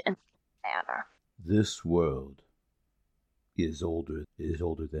destroyed in some manner. This world is older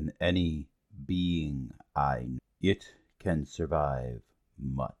than any being I know. It can survive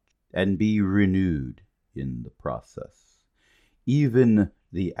much and be renewed in the process. Even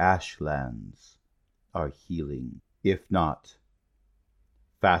the Ashlands are healing, if not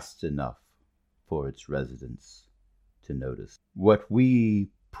fast enough for its residents to notice. What we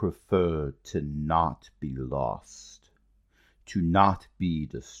prefer to not be lost, to not be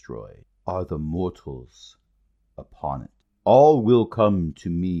destroyed, are the mortals upon it. All will come to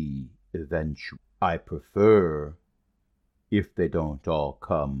me eventually. I prefer if they don't all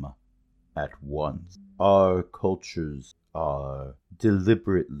come at once. Our cultures are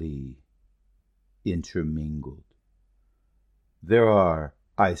deliberately intermingled. There are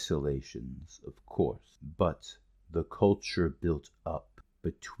isolations, of course, but the culture built up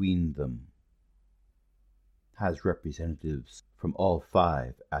between them has representatives from all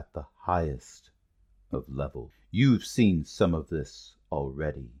five at the highest of level. You've seen some of this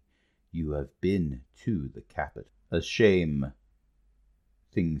already. You have been to the capital. A shame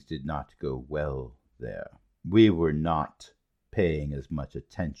things did not go well there. We were not paying as much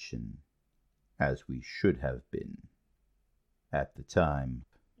attention as we should have been at the time.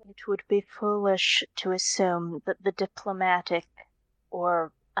 It would be foolish to assume that the diplomatic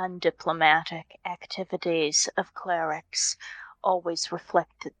or undiplomatic activities of clerics always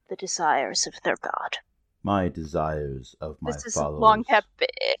reflected the desires of their god. My desires of my followers. This is Longcap.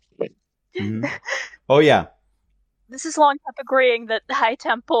 Mm-hmm. Oh, yeah. This is Longcap agreeing that the High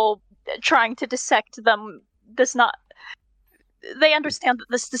Temple trying to dissect them does not... They understand that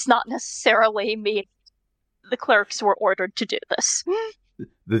this does not necessarily mean the clerics were ordered to do this.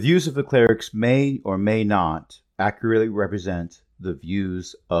 The views of the clerics may or may not accurately represent the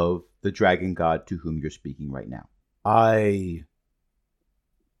views of the dragon god to whom you're speaking right now. I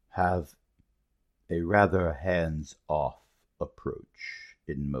have a rather hands-off approach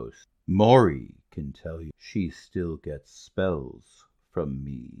in most. Mori can tell you she still gets spells from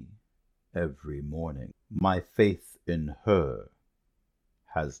me every morning. My faith in her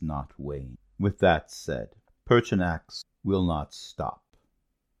has not waned. With that said, Pertinax will not stop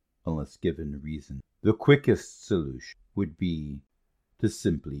unless given reason. The quickest solution would be to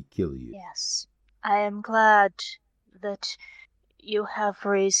simply kill you. Yes, I am glad that you have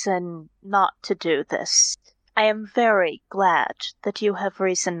reason not to do this. I am very glad that you have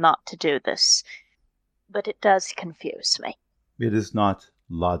reason not to do this, but it does confuse me. It is not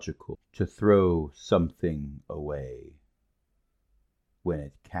logical to throw something away when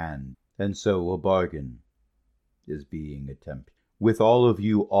it can, and so a bargain is being attempted. With all of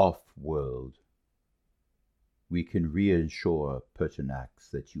you off-world, we can reassure Pertinax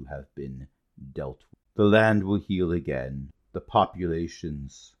that you have been dealt with. The land will heal again. The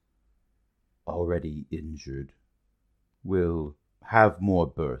populations already injured will have more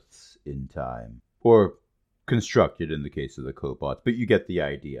births in time. Or constructed in the case of the Kobolds, but you get the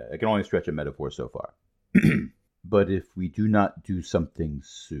idea. I can only stretch a metaphor so far. But if we do not do something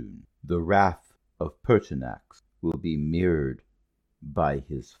soon, the wrath of Pertinax will be mirrored by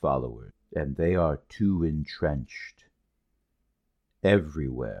his followers, and they are too entrenched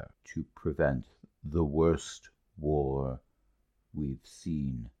everywhere to prevent the worst war we've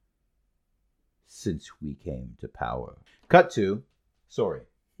seen since we came to power. Cut to, sorry.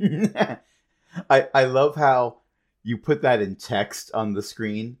 I love how you put that in text on the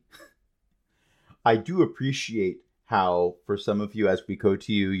screen. I do appreciate how, for some of you, as we go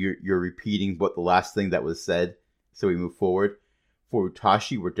to you, you're repeating what the last thing that was said, so we move forward. For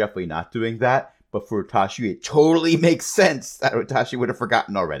Utashi, we're definitely not doing that, but for Utashi, it totally makes sense that Utashi would have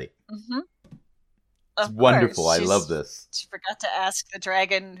forgotten already. Mm-hmm. It's wonderful. I love this. She forgot to ask the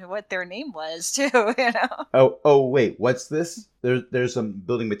dragon what their name was, too, Oh, wait, what's this? There's some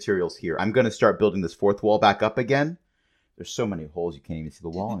building materials here. I'm going to start building this fourth wall back up again. There's so many holes you can't even see the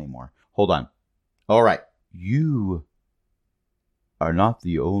wall anymore. Hold on. All right. You are not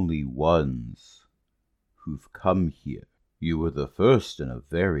the only ones who've come here. You were the first in a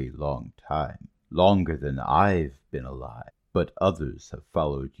very long time, longer than I've been alive. But others have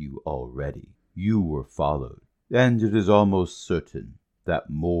followed you already. You were followed, and it is almost certain that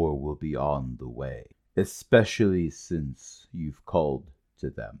more will be on the way, especially since you've called to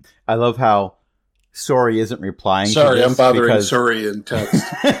them. I love how Sori isn't replying to this. I'm bothering Sori in text.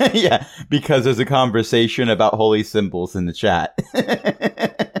 Yeah, because there's a conversation about holy symbols in the chat.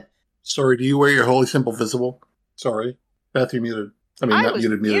 Sori, do you wear your holy symbol visible? Sorry. Beth, you're muted. I mean, not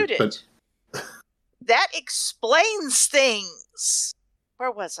muted, but... That explains things.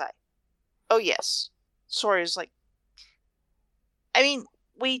 Where was I? Oh, yes. Sori is like... I mean,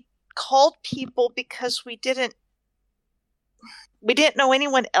 we called people because we didn't know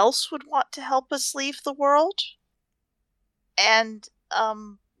anyone else would want to help us leave the world. And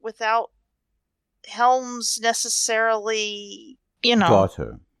without Helms necessarily,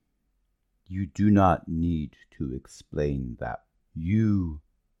 Daughter, you do not need to explain that. You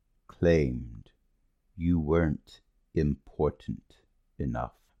claimed you weren't important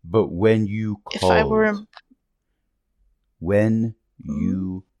enough. But when you called... When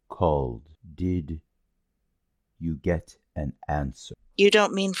you called, did you get an answer? You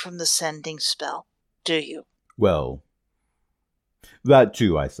don't mean from the sending spell, do you? Well, that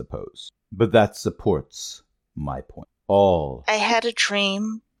too, I suppose. But that supports my point. I had a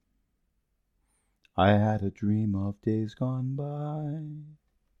dream. I had a dream of days gone by.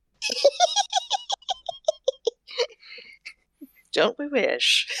 Don't we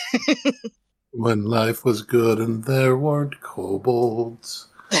wish? When life was good and there weren't kobolds.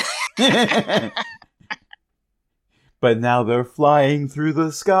 But now they're flying through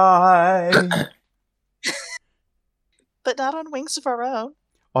the sky. But not on wings of our own.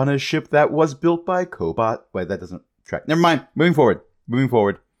 On a ship that was built by Cobot. Wait, that doesn't track. Never mind. Moving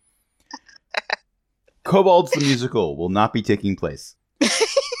forward. Kobolds the Musical will not be taking place.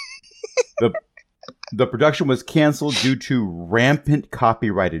 The production was canceled due to rampant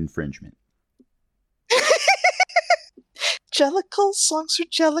copyright infringement. Jellicle songs for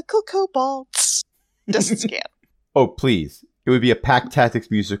Jellicle kobolds. Doesn't scan. Oh, please. It would be a Pack Tactics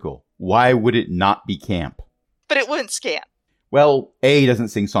musical. Why would it not be camp? But it wouldn't scan. Well, A doesn't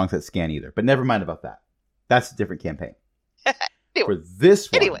sing songs that scan either, but never mind about that. That's a different campaign. Anyway. For this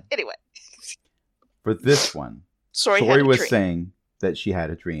one. Anyway. For this one, Sori was saying that she had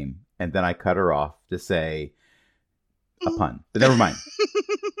a dream, and then I cut her off to say a pun. But never mind.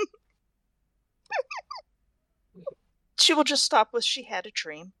 She will just stop with she had a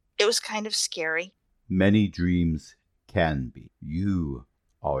dream. It was kind of scary. Many dreams can be. You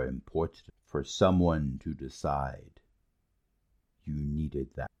are important for someone to decide. You needed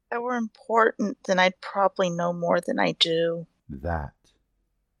that. If I were important, then I'd probably know more than I do. That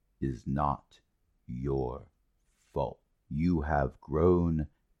is not your fault. You have grown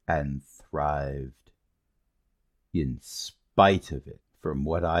and thrived in spite of it. From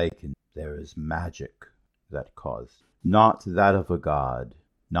what I can, there is magic that caused. Not that of a god,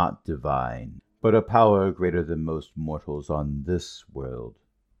 not divine, but a power greater than most mortals on this world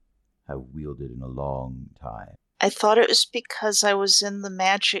have wielded in a long time. I thought it was because I was in the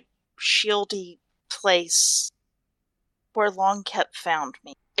magic shieldy place where Longkept found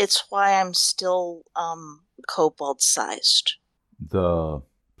me. It's why I'm still, kobold-sized. The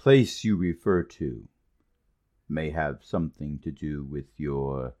place you refer to may have something to do with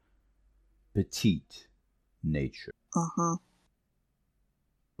your petite nature. Uh-huh.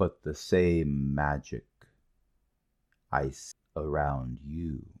 But the same magic I see around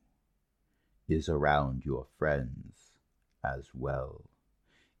you is around your friends as well.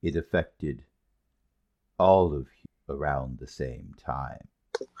 It affected all of you around the same time.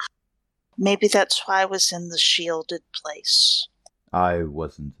 Maybe that's why I was in the shielded place. I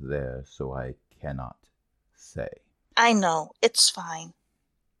wasn't there, so I cannot say. I know. It's fine.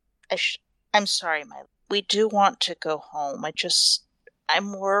 I'm sorry, we do want to go home.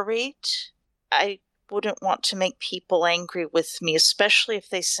 I'm worried. I wouldn't want to make people angry with me, especially if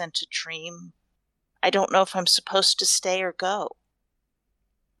they sent a dream. I don't know if I'm supposed to stay or go.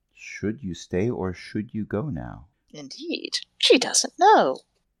 Should you stay or should you go now? Indeed. She doesn't know.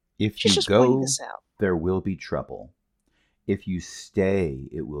 If She's you just pointing go, this out. there will be trouble. If you stay,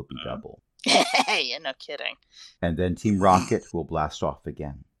 it will be double. Hey, no kidding. And then Team Rocket will blast off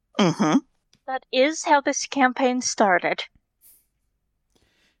again. Mm-hmm. That is how this campaign started.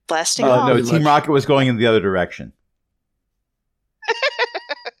 Blasting off. No, Pretty Team much. Rocket was going in the other direction.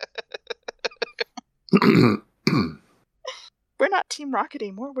 We're not Team Rocket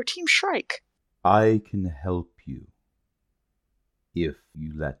anymore. We're Team Shrike. I can help you if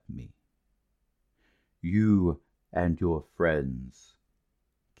you let me. You and your friends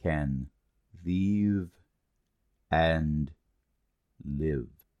can leave and live.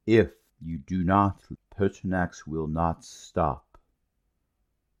 If you do not, Pertinax will not stop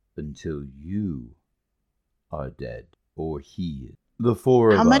until you are dead or he is. The four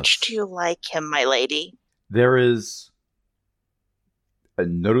of us. How much do you like him, my lady? There is a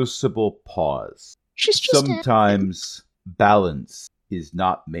noticeable pause. She's just Sometimes balance is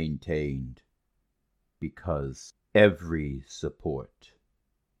not maintained because every support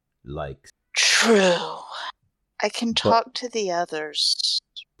likes. True. I can talk to the others.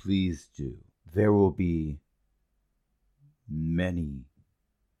 Please do. There will be many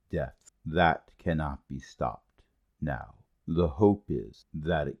deaths that cannot be stopped now. The hope is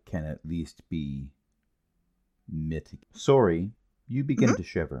that it can at least be mitigated. Sorry, you begin to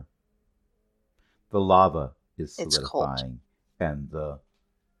shiver. The lava is It's cold. solidifying, and the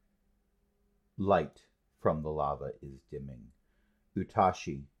light from the lava is dimming.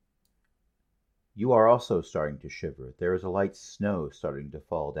 Utashi, you are also starting to shiver. There is a light snow starting to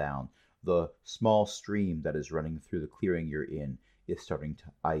fall down. The small stream that is running through the clearing you're in is starting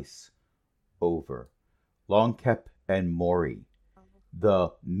to ice over. Longkep and Mori, the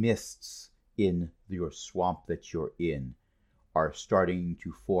mists in your swamp that you're in are starting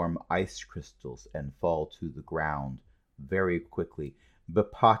to form ice crystals and fall to the ground very quickly.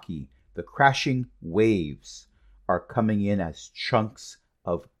 Bapaki, the crashing waves are coming in as chunks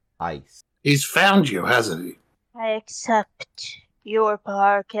of ice. He's found you, hasn't he? I accept your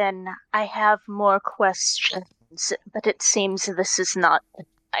bargain. I have more questions, but it seems this is not the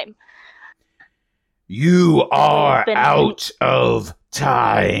time. You are been- out of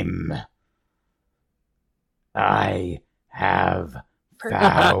time. I have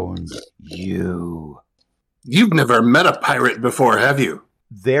found you. You've never met a pirate before, have you?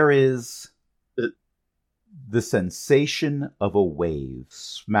 There is the sensation of a wave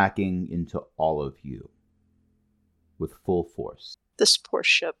smacking into all of you with full force. This poor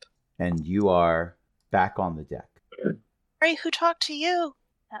ship. And you are back on the deck. Ray, who talked to you?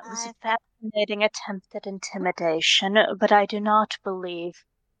 That was a fascinating attempt at intimidation, but I do not believe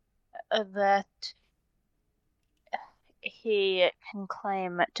that he can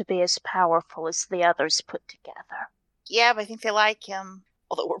claim to be as powerful as the others put together. Yeah, but I think they like him.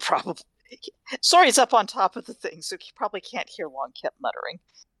 Although we're probably... Sorry's up on top of the thing, so you probably can't hear Longkep muttering.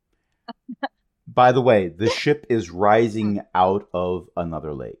 By the way, the ship is rising out of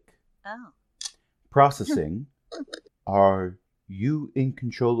another lake. Oh. Processing. Are you in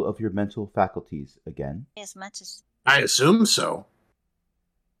control of your mental faculties again? As much as I assume so.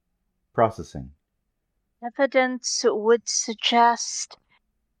 Processing. Evidence would suggest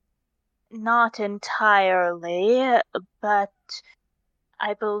not entirely, but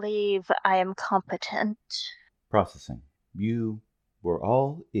I believe I am competent. Processing. You were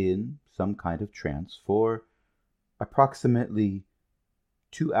all in some kind of trance for approximately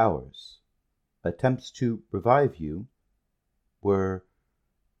 2 hours. Attempts to revive you were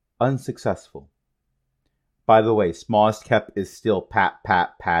unsuccessful. By the way, Smallest Kep is still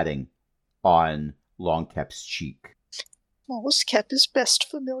patting on Longkep's cheek. Smallest Kep is best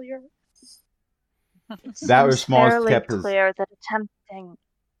familiar. It That was seems Smallest fairly Kep is- clear that attempting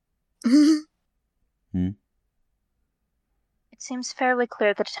It seems fairly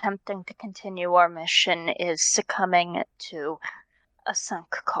clear that attempting to continue our mission is succumbing to a sunk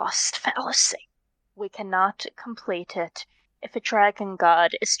cost fallacy. We cannot complete it if a dragon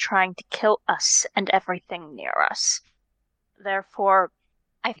god is trying to kill us and everything near us. Therefore,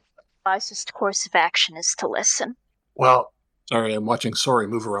 I think the wisest course of action is to listen. Well, sorry, I'm watching Sori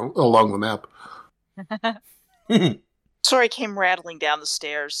move along the map. Sorry came rattling down the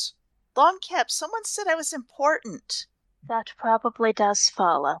stairs. Longkep, someone said I was important. That probably does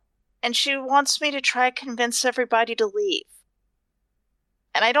follow. And she wants me to try to convince everybody to leave.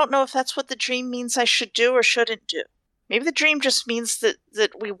 And I don't know if that's what the dream means I should do or shouldn't do. Maybe the dream just means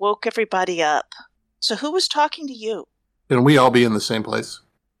that we woke everybody up. So who was talking to you? Can we all be in the same place?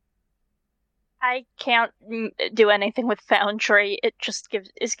 I can't do anything with Foundry. It just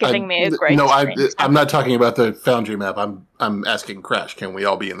is giving me a great. No, screen. I'm not talking about the Foundry map. I'm asking Crash. Can we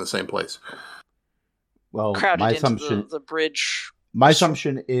all be in the same place? Well, Crowded my into assumption, the bridge. my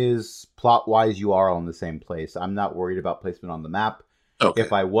assumption is plot-wise, you are all in the same place. I'm not worried about placement on the map. Okay.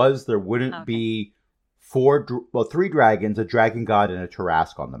 If I was, there wouldn't be 3 dragons, a dragon god, and a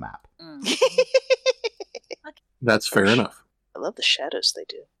Tarrasque on the map. That's fair enough. I love the shadows they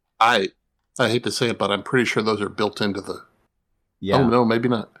do. I hate to say it, but I'm pretty sure those are built into the... Yeah. Oh, no, maybe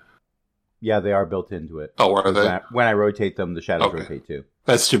not. Yeah, they are built into it. Oh, are they? When I rotate them, the shadows Okay. rotate too.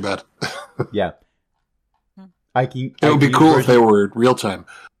 That's too bad. Yeah. It would be cool if they were real time.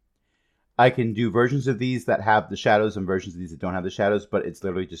 I can do versions of these that have the shadows and versions of these that don't have the shadows, but it's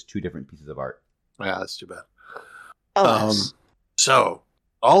literally just 2 different pieces of art. Yeah, that's too bad. Oh, So,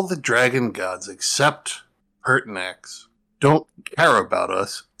 all the dragon gods except Pertinax don't care about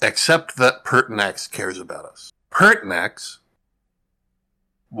us, except that Pertinax cares about us. Pertinax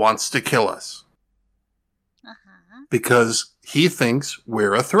wants to kill us because he thinks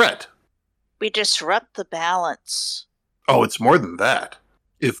we're a threat. we disrupt the balance. Oh, it's more than that.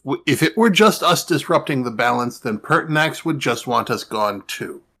 If it were just us disrupting the balance, then Pertinax would just want us gone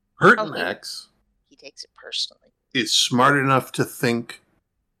too. Pertinax He takes it personally. is smart enough to think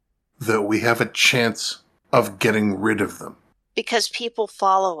that we have a chance of getting rid of them. Because people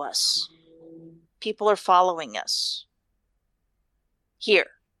follow us. People are following us. Here.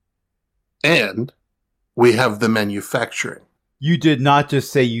 And we have the manufacturing. You did not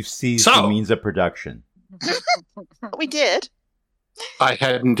just say you seized the means of production. We did. I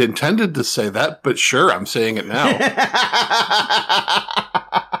hadn't intended to say that, but sure, I'm saying it now.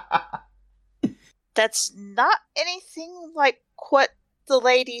 That's not anything like what the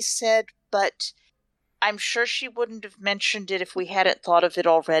lady said, but I'm sure she wouldn't have mentioned it if we hadn't thought of it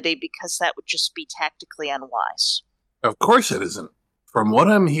already, because that would just be tactically unwise. Of course it isn't. From what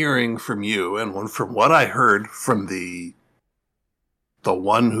I'm hearing from you, and from what I heard from the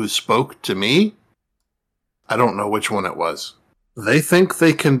one who spoke to me, I don't know which one it was. They think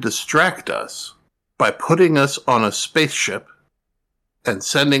they can distract us by putting us on a spaceship and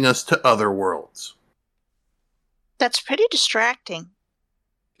sending us to other worlds. That's pretty distracting.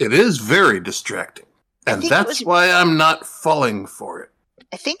 It is very distracting. And that's why I'm not falling for it.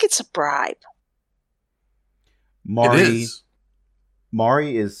 I think it's a bribe. It is.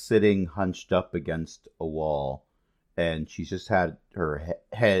 Mari is sitting hunched up against a wall, and she's just had her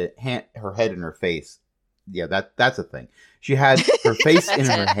head in her face. Yeah, that's a thing. She had her face in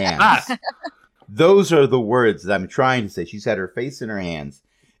her hands. Those are the words that I'm trying to say. She's had her face in her hands,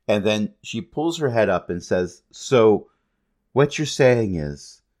 and then she pulls her head up and says, "So, what you're saying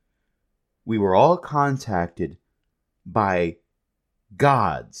is, we were all contacted by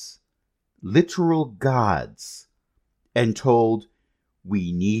gods, literal gods, and told,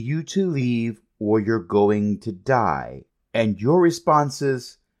 we need you to leave or you're going to die. And your response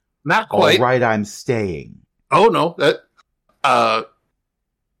is, not quite. All right, I'm staying." Oh, no.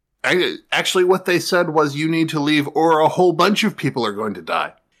 Actually, what they said was you need to leave or a whole bunch of people are going to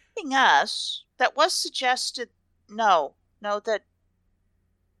die. Us, that was suggested. No, that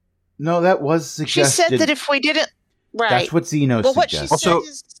was suggested. She said that if we didn't... Right. That's what Zeno suggested. What she said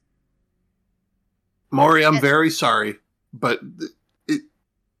is... Maury, I'm very sorry, but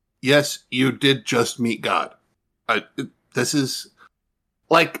yes, you did just meet God. This is...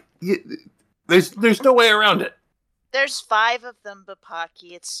 Like... There's no way around it. There's 5 of them,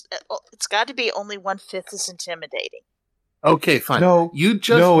 Bapaki. It's got to be only 1/5 as intimidating. Okay, fine. No, you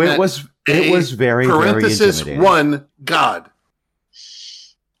just it was very, very intimidating. 1 God.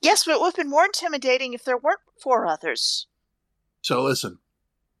 Yes, but it would have been more intimidating if there weren't 4 others. So listen,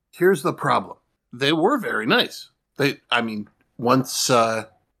 here's the problem. They were very nice. Once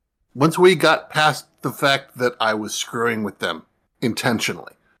we got past the fact that I was screwing with them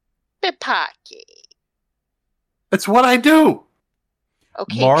intentionally. Bapaki. It's what I do.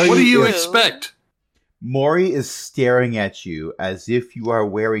 Okay. What do you expect? Maury is staring at you as if you are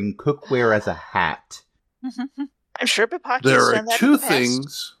wearing cookware as a hat. I'm sure Bapaki There has are done that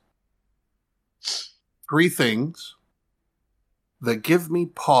 3 things that give me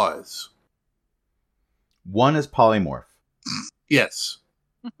pause. 1 is polymorph. Yes.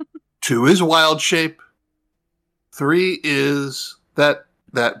 2 is wild shape. 3 is that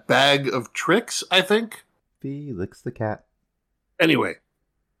bag of tricks, I think. Felix the cat. Anyway.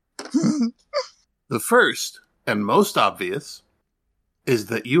 The first and most obvious is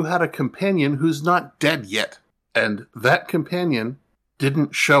that you had a companion who's not dead yet. And that companion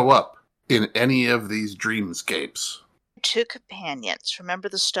didn't show up in any of these dreamscapes. 2 companions. Remember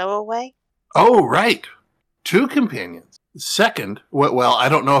the stowaway? Oh, right. 2 companions. Second, well, I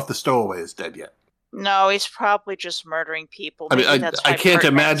don't know if the stowaway is dead yet. No, he's probably just murdering people. I mean, Maybe that's why I can't Pertinax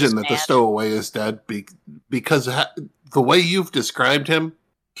imagine is that the mad. stowaway is dead because the way you've described him,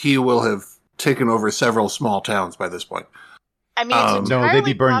 he will have taken over several small towns by this point. I mean, it's No, entirely they'd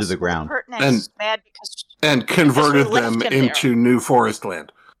be burned to the possible that ground. Pertinax is mad because And converted we left them him there. into New Forest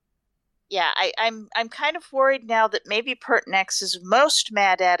Land. yeah, I'm kind of worried now that maybe Pertinax is most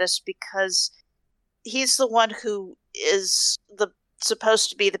mad at us because he's the one who is supposed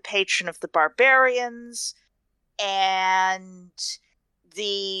to be the patron of the barbarians, and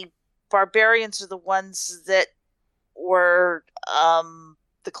the barbarians are the ones that were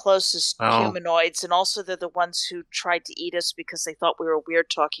the closest humanoids, and also they're the ones who tried to eat us because they thought we were weird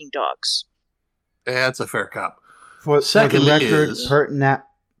talking dogs. Yeah, that's a fair cop. For the Second record, is-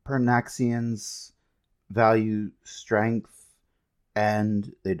 Pertinaxians value strength,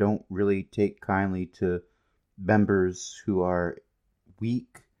 and they don't really take kindly to members who are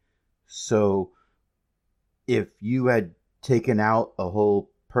weak. So, if you had taken out a whole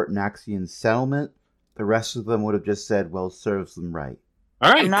Pertinaxian settlement, the rest of them would have just said, "Well, serves them right."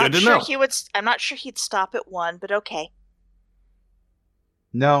 All right, I'm not good to sure know. he would. I'm not sure he'd stop at one, but okay.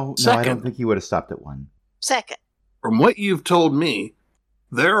 No, I Second. don't think he would have stopped at one. Second, From what you've told me,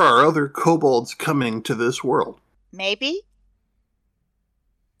 there are other kobolds coming to this world. maybe.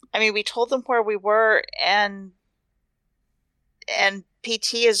 I mean, we told them where we were, and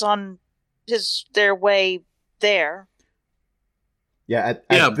PT is on their way there. Yeah,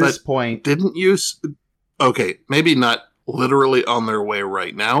 Yeah, at this but point, Didn't you... Okay, maybe not literally on their way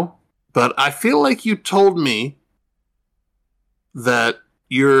right now, but I feel like you told me that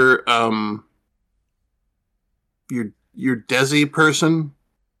your Desi person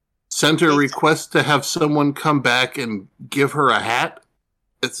sent a request to have someone come back and give her a hat.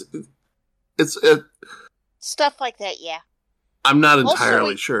 It's Stuff like that, yeah. I'm not Also,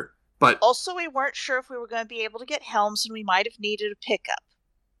 entirely sure, but Also, we weren't sure if we were going to be able to get helms, and we might have needed a pickup.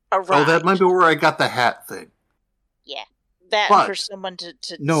 A ride. oh, that might be where I got the hat thing. Yeah. That But- for someone to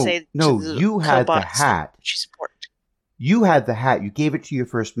No, say no, to the you had the cobots that hat. she's important. you had the hat. You gave it to your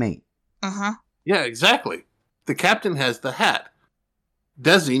first mate. Mm-hmm. Yeah, exactly. The captain has the hat.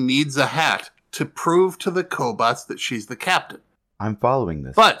 Desi needs a hat to prove to the cobots that she's the captain. I'm following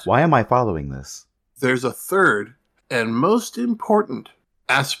this. But- why am I following this? There's a third and most important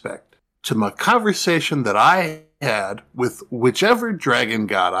aspect to my conversation that I had with whichever dragon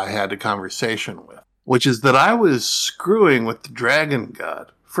god I had a conversation with, which is that I was screwing with the dragon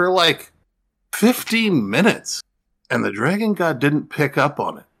god for like 15 minutes, and the dragon god didn't pick up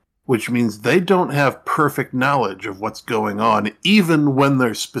on it, which means they don't have perfect knowledge of what's going on, even when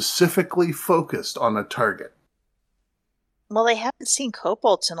they're specifically focused on a target. Well, they haven't seen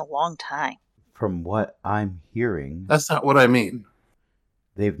kobolds in a long time. From what I'm hearing, That's not what I mean.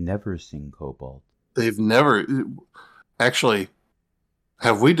 they've never seen kobold. They've never... Actually,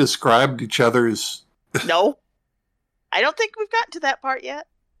 have we described each other's... No. I don't think we've gotten to that part yet.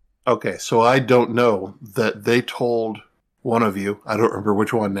 Okay, so I don't know that they told one of you, I don't remember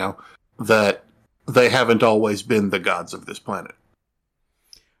which one now, that they haven't always been the gods of this planet.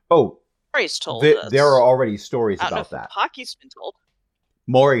 Oh, Maury's told us. there are already stories I don't know about if that. Pocky's been told.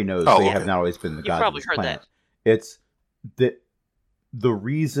 Maury knows Oh, they okay. have not always been the You've gods probably of this heard planet. that. It's the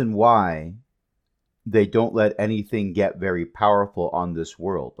reason why they don't let anything get very powerful on this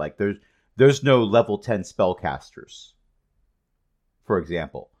world. Like there's no level 10 spellcasters, for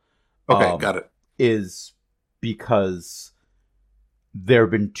example. Okay, got it. Is because there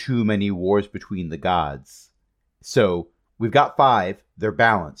have been too many wars between the gods. So we've got 5, they're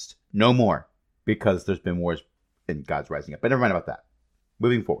balanced. No more, because there's been wars and gods rising up. But never mind about that.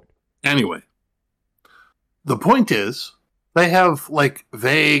 Moving forward. Anyway, the point is, they have, like,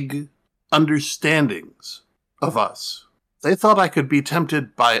 vague understandings of us. They thought I could be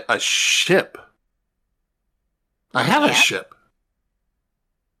tempted by a ship. I have a Yeah. ship.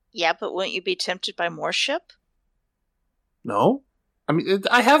 Yeah, but wouldn't you be tempted by more ship? No? I mean,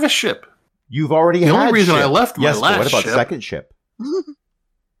 I have a ship. You've already The had only reason ship. I left my yes, but what last about ship- second ship?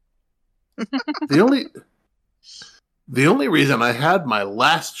 The only reason I had my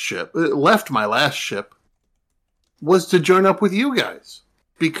last ship, left my last ship, was to join up with you guys.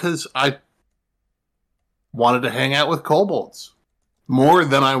 Because I wanted to hang out with kobolds. More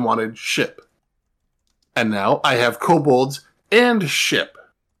than I wanted ship. And now I have kobolds and ship.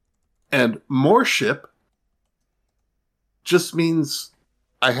 And more ship just means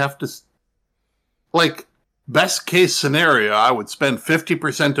I have to... Like, best case scenario, I would spend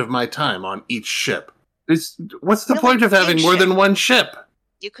 50% of my time on each ship. What's the point of having more than one ship?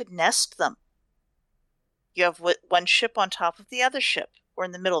 You could nest them. You have one ship on top of the other ship, or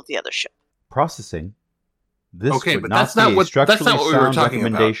in the middle of the other ship. Processing. This okay, would but not that's be not a what structurally we were sound talking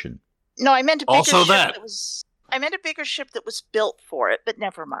recommendation. about. No, I meant a bigger also ship that. I meant a bigger ship that was built for it, but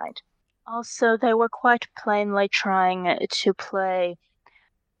never mind. Also, they were quite plainly trying to play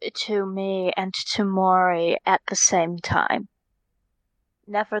to me and to Mori at the same time.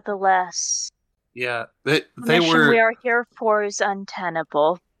 Nevertheless, yeah, the mission we are here for is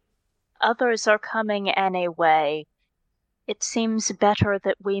untenable. Others are coming anyway. It seems better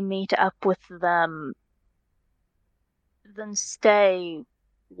that we meet up with them than stay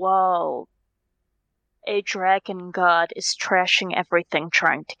while a dragon god is trashing everything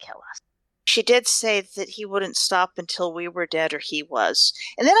trying to kill us. She did say that he wouldn't stop until we were dead or he was.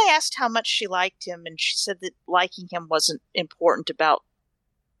 And then I asked how much she liked him, and she said that liking him wasn't important about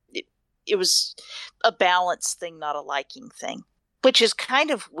it. It was a balance thing, not a liking thing, which is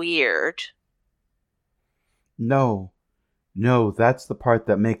kind of weird. No, that's the part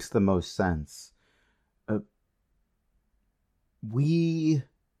that makes the most sense.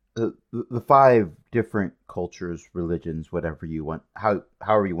 The 5 different cultures, religions, whatever you want,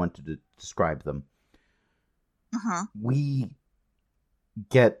 however you want to describe them, we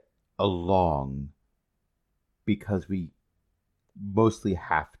get along because we mostly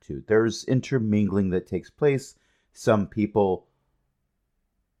have to. There's intermingling that takes place. Some people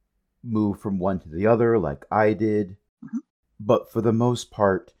move from one to the other, like I did. But for the most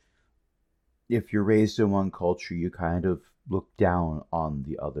part, if you're raised in one culture, you kind of look down on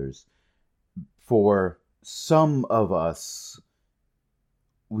the others. For some of us,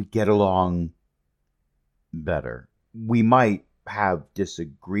 we get along better. We might have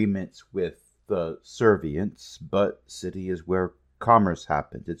disagreements with the Servients, but City is where commerce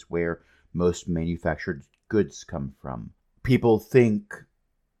happens. It's where most manufactured goods come from. People think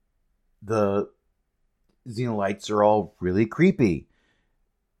the Xenolites are all really creepy.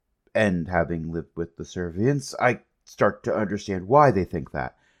 And having lived with the Servients, I start to understand why they think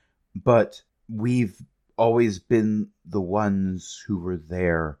that. But we've always been the ones who were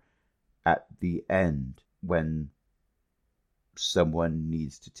there at the end when someone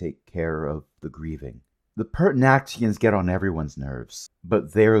needs to take care of the grieving. The Pertinaxians get on everyone's nerves,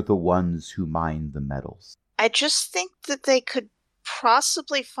 but they're the ones who mine the metals. I just think that they could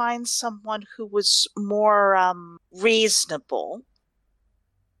possibly find someone who was more reasonable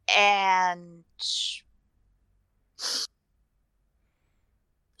and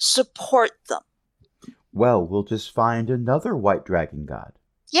support them. Well, we'll just find another white dragon god.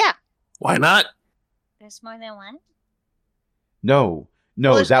 Yeah. Why not? There's more than one? No,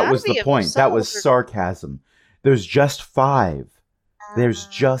 Well, that was the point. That was sarcasm. There's just 5. There's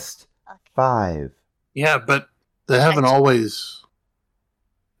just 5. Yeah, but they haven't always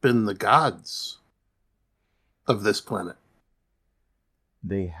been the gods of this planet.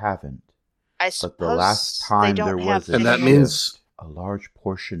 They haven't. I suppose but the last time there was and that means a large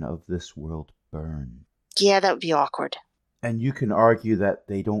portion of this world burned. Yeah, that would be awkward. And you can argue that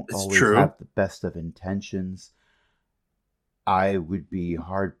they don't always have the best of intentions. I would be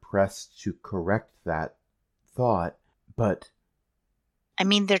hard-pressed to correct that thought, but... I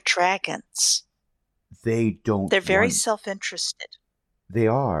mean, they're dragons. They're very self-interested. They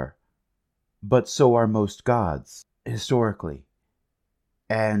are. But so are most gods, historically.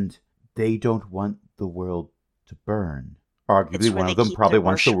 And they don't want the world to burn. Arguably, one of them probably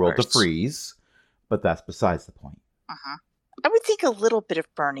wants the world to freeze, but that's besides the point. I would think a little bit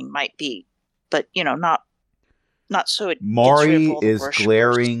of burning might be, but, not so it Mari is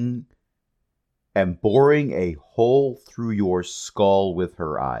glaring and boring a hole through your skull with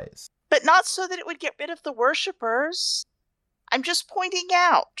her eyes. But not so that it would get rid of the worshippers. I'm just pointing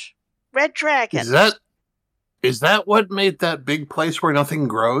out. Red Dragon. Is that what made that big place where nothing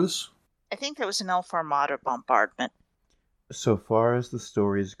grows? I think that was an Elf Armada bombardment. So far as the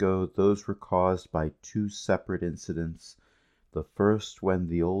stories go, those were caused by 2 separate incidents. The first when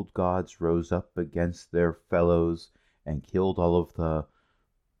the old gods rose up against their fellows and killed all of the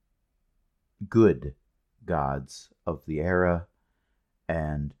good gods of the era,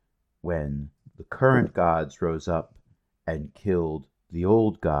 and when the current gods rose up and killed the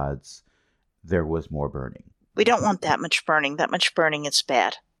old gods, there was more burning. We don't want that much burning. That much burning is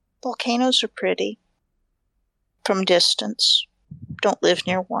bad. Volcanoes are pretty. From distance. Don't live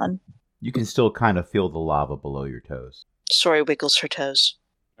near one. You can still kind of feel the lava below your toes. Sori wiggles her toes.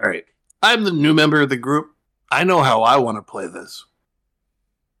 All right. I'm the new member of the group. I know how I want to play this.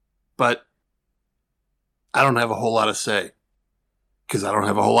 But I don't have a whole lot of say because I don't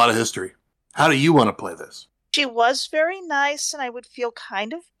have a whole lot of history. How do you want to play this? She was very nice, and I would feel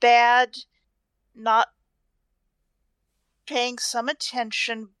kind of bad not paying some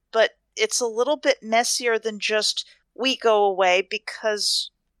attention, but it's a little bit messier than just we go away because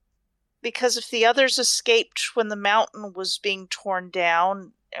if the others escaped when the mountain was being torn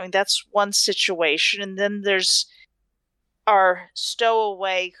down, I mean, that's one situation, and then there's our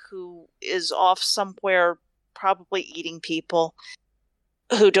stowaway who is off somewhere probably eating people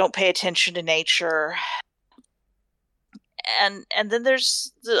who don't pay attention to nature. And then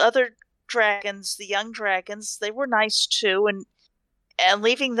there's the other dragons, the young dragons. They were nice too, and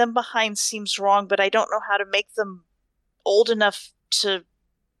leaving them behind seems wrong, but I don't know how to make them old enough to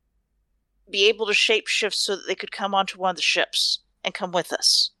be able to shapeshift so that they could come onto one of the ships and come with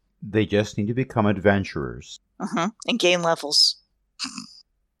us. They just need to become adventurers. And gain levels.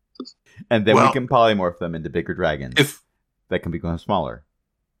 And then we can polymorph them into bigger dragons that can become smaller.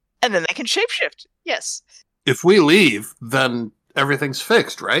 And then they can shapeshift. Yes. If we leave, then everything's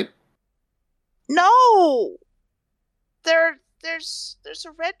fixed, right? No! There's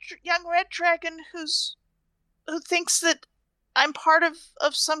a young red dragon who thinks that I'm part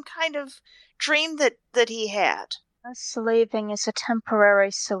of some kind of dream that he had. Us leaving is a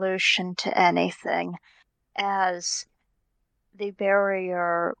temporary solution to anything, as the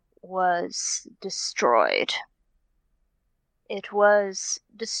barrier was destroyed. It was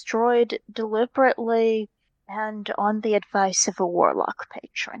destroyed deliberately and on the advice of a warlock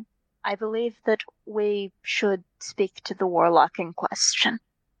patron. I believe that we should speak to the warlock in question.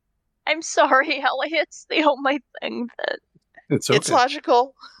 I'm sorry, Ellie, it's the only thing that... It's okay. It's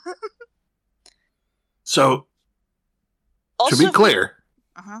logical. So, Also, to be clear,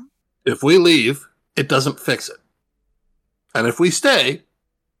 if we leave, it doesn't fix it. And if we stay,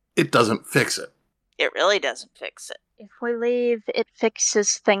 it doesn't fix it. It really doesn't fix it. If we leave, it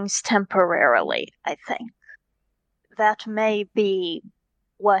fixes things temporarily, I think. That may be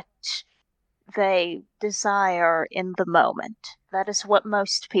what they desire in the moment. That is what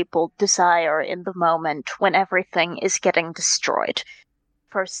most people desire in the moment when everything is getting destroyed.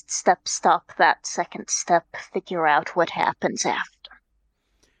 First step, stop that. Second step, figure out what happens after.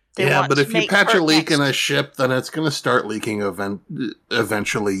 Yeah, but if you patch a leak in a ship, then it's going to start leaking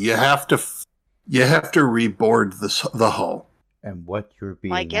eventually. You have to reboard the hull. And what you're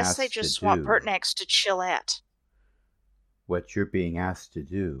being I guess they just want Pertinax to chill at. What you're being asked to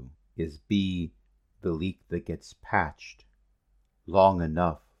do is be the leak that gets patched long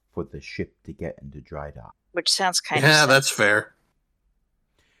enough for the ship to get into dry dock. Which sounds kind of Yeah, that's fair.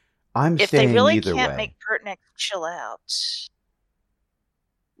 If they really can't make Pertinax chill out...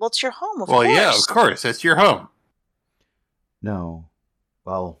 Well, it's your home, of course. Well, yeah, of course. It's your home. No.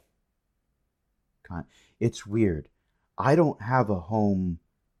 Well, it's weird. I don't have a home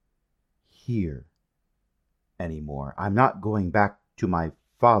here anymore. I'm not going back to my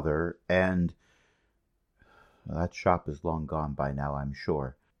father, and that shop is long gone by now, I'm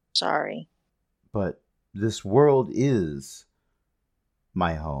sure. Sorry. But this world is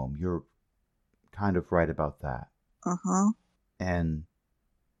my home. You're kind of right about that. And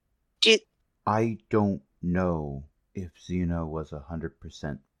I don't know if Xeno was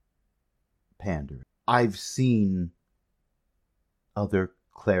 100% pandering. I've seen other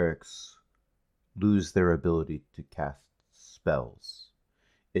clerics lose their ability to cast spells.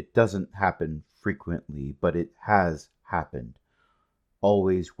 It doesn't happen frequently, but it has happened.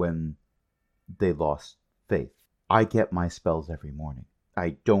 Always when they lost faith. I get my spells every morning.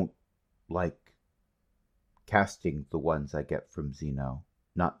 I don't like casting the ones I get from Xeno.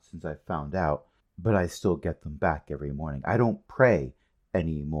 Not since I found out, but I still get them back every morning. I don't pray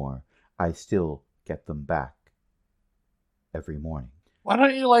anymore. I still get them back every morning. Why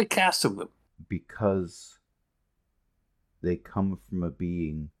don't you like casting them? Because they come from a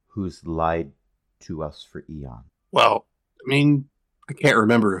being who's lied to us for eons. Well, I mean, I can't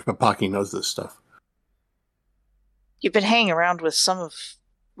remember if Papaki knows this stuff. You've been hanging around with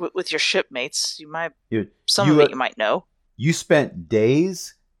with your shipmates. You might of it you might know. You spent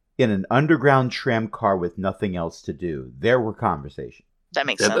days in an underground tram car with nothing else to do. There were conversations. That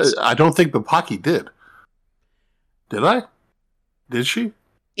makes sense. I don't think Papaki did. Did I? Did she?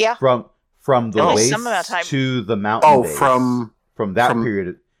 Yeah. From the waste to the mountain base. From that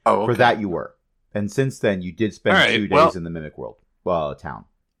period. For that you were. And since then, you did spend 2 days in the Mimic world. Well, town.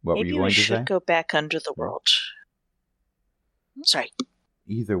 What were you going to say? Maybe we should go back under the world. Sorry.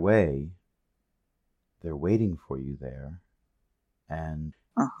 Either way, they're waiting for you there. And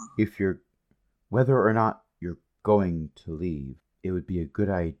if whether or not you're going to leave, it would be a good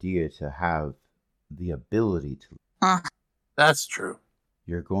idea to have the ability to. That's true.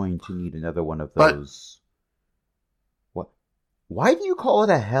 You're going to need another one of But- those. What? Why do you call it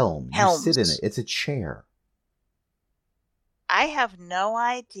a helm? Helms. You sit in it. It's a chair. I have no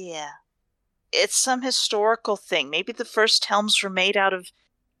idea. It's some historical thing. Maybe the first helms were made out of,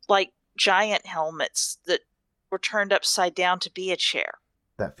 like, giant helmets that were turned upside down to be a chair.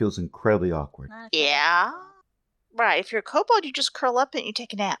 That feels incredibly awkward. Yeah? Right. If you're a kobold, you just curl up and you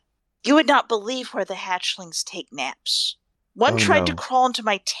take a nap. You would not believe where the hatchlings take naps. One Oh, tried to no. crawl into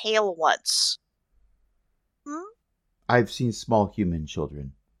my tail once. I've seen small human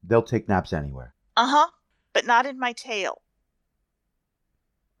children. They'll take naps anywhere. Uh-huh. But not in my tail.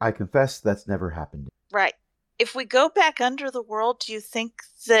 I confess that's never happened. Right. If we go back under the world, do you think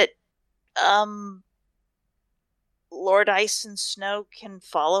that, Lord Ice and Snow can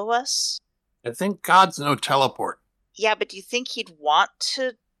follow us? I think God's no teleport. Yeah, but do you think he'd want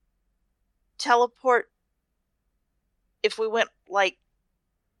to teleport if we went, like,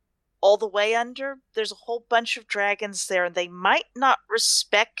 all the way under? There's a whole bunch of dragons there, and they might not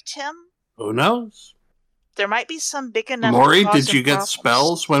respect him. Who knows? There might be some big enough. Maury, to cause did you him get problems.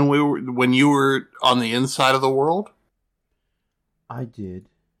 spells when you were on the inside of the world? I did.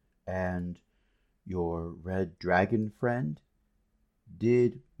 And your red dragon friend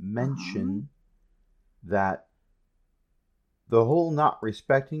did mention that the whole not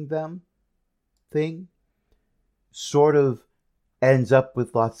respecting them thing sort of ends up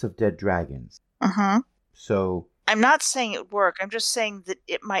with lots of dead dragons. So I'm not saying it would work. I'm just saying that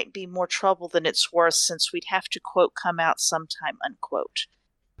it might be more trouble than it's worth, since we'd have to, quote, come out sometime, unquote.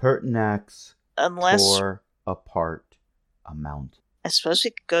 Pertinax Unless, tore apart a mountain. I suppose we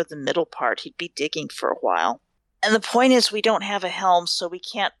could go to the middle part. He'd be digging for a while. And the point is, we don't have a helm, so we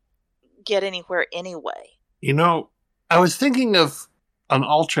can't get anywhere anyway. You know, I was thinking of an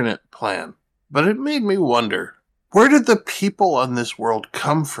alternate plan, but it made me wonder, where did the people on this world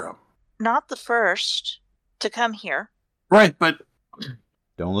come from? Not the first to come here. Right, but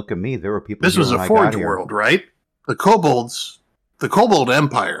Don't look at me. There were people this here was when a I forge got here. world, right? The Kobold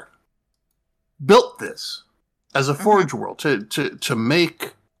Empire built this as a forge world to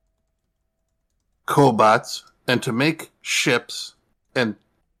make cobots and to make ships and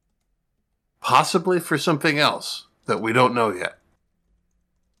possibly for something else that we don't know yet.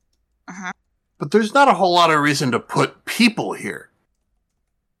 But there's not a whole lot of reason to put people here,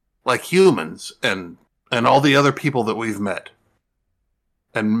 like humans and all the other people that we've met,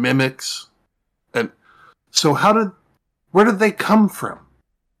 and mimics, and so where did they come from?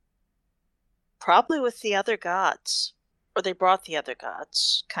 Probably with the other gods. Or they brought the other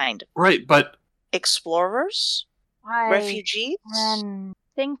gods, kind of. Right, but Explorers? I Refugees? can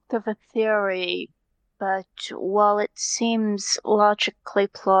think of a theory, but while it seems logically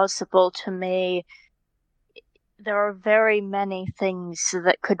plausible to me, there are very many things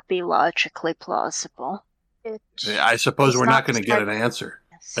that could be logically plausible. I suppose It's we're not not going to get an straight- answer,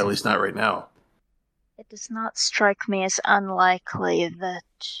 Yes. at least not right now. It does not strike me as unlikely that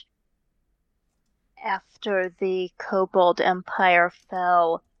after the Kobold Empire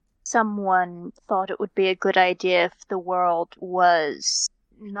fell, someone thought it would be a good idea if the world was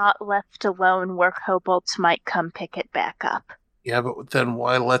not left alone where kobolds might come pick it back up. Yeah, but then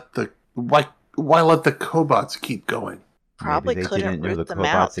why let the cobots keep going? Probably Maybe they couldn't didn't know root the them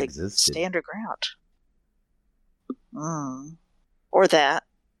out. cobots They'd existed. stay underground. Or that.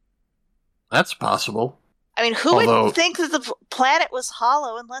 That's possible. I mean, who Although- would think that the planet was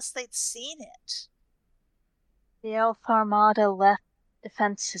hollow unless they'd seen it? The Elf Armada left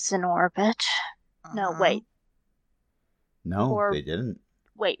defenses in orbit. No, Mhm. wait. No, Or- they didn't.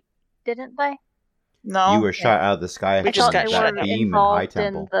 Wait, didn't they? No. You were shot out of the sky We from just got that shot beam out. in High involved in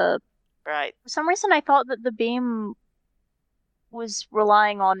Temple. the... Right. For some reason, I thought that the beam was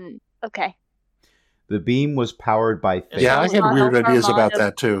relying on... Okay. The beam was powered by fate. Yeah, I was had not weird Elf ideas about Armada.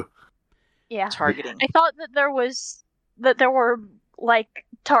 that too. Yeah. Targeting. I thought that there were, like,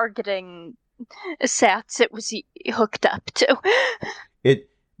 targeting sats it was hooked up to.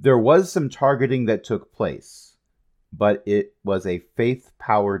 There was some targeting that took place, but it was a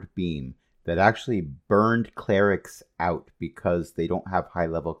faith-powered beam that actually burned clerics out because they don't have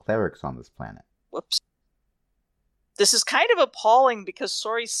high-level clerics on this planet. Whoops. This is kind of appalling because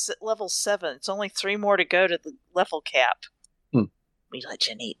Sori's level 7. It's only 3 more to go to the level cap. We let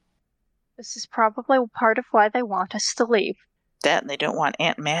you eat This is probably part of why they want us to leave. that, and they don't want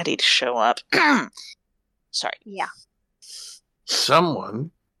Aunt Maddie to show up. Sorry. Yeah.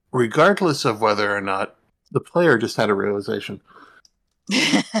 Someone, regardless of whether or not the player just had a realization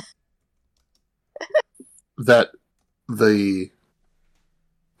that the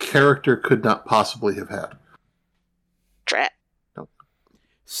character could not possibly have had. Drat.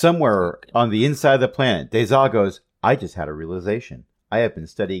 Somewhere on the inside of the planet, Dazal goes, I just had a realization. I have been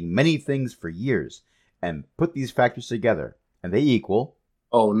studying many things for years and put these factors together, and they equal...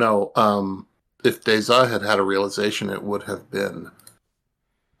 Oh, no. If Dazal had had a realization, it would have been,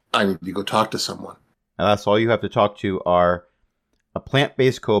 I need to go talk to someone. And that's all you have to talk to are a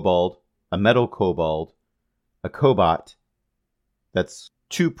plant-based kobold, a metal kobold, a cobot that's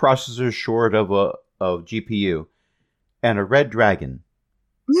 2 processors short of GPU, and a red dragon.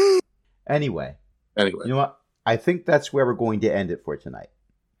 Anyway, you know what? I think that's where we're going to end it for tonight.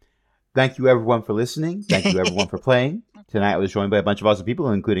 Thank you, everyone, for listening. Thank you, everyone, for playing. Tonight I was joined by a bunch of awesome people,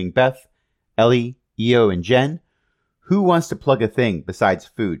 including Beth, Ellie, Io, and Jen. Who wants to plug a thing besides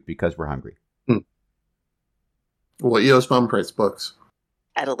food because we're hungry? Well, Io's mom writes books.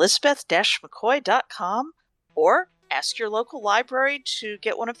 At elizabeth-mccoy.com, or ask your local library to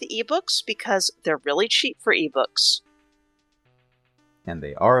get one of the ebooks because they're really cheap for ebooks. And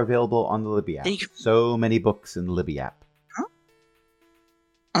they are available on the Libby app. So many books in the Libby app.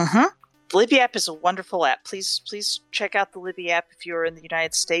 The Libby app is a wonderful app. Please check out the Libby app if you're in the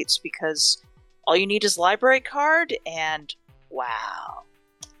United States, because all you need is a library card and wow,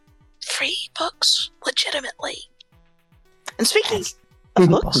 free books, legitimately. And speaking of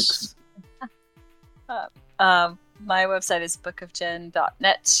books, my website is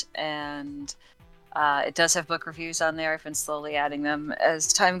bookofjen.net, and it does have book reviews on there. I've been slowly adding them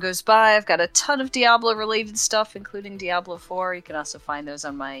as time goes by. I've got a ton of Diablo-related stuff, including Diablo 4. You can also find those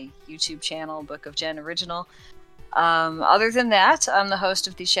on my YouTube channel, Book of Jen Original. Other than that, I'm the host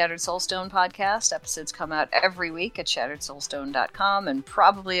of the Shattered Soulstone podcast. Episodes come out every week at shatteredsoulstone.com, and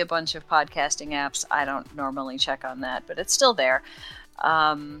probably a bunch of podcasting apps. I don't normally check on that, but it's still there.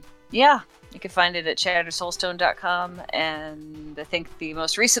 Yeah, you can find it at shatteredsoulstone.com, and I think the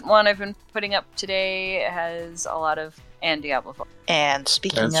most recent one I've been putting up today has a lot of Diablo 4. And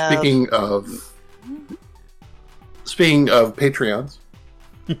speaking of Patreons.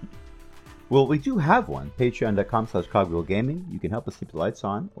 Well, we do have one, patreon.com/cogwheelgaming. You can help us keep the lights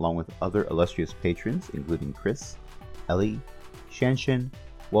on, along with other illustrious patrons, including Chris, Ellie, Shanshin,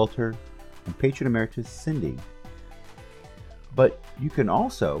 Walter, and patron emeritus Cindy. But you can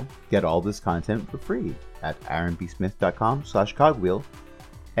also get all this content for free at aaronbsmith.com/cogwheel.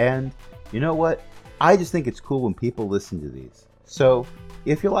 And you know what? I just think it's cool when people listen to these. So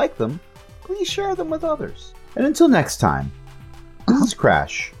if you like them, please share them with others. And until next time, this is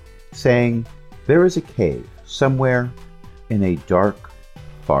Crash, saying there is a cave somewhere in a dark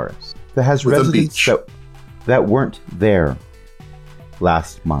forest that has with residents that weren't there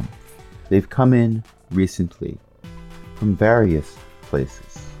last month. They've come in recently from various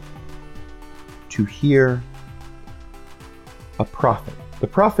places to hear a prophet. The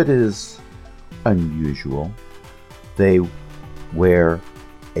prophet is unusual. They wear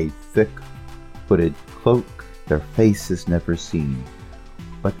a thick hooded cloak. Their face is never seen.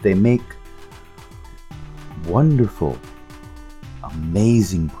 But they make wonderful,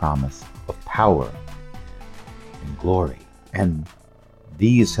 amazing promise of power and glory. And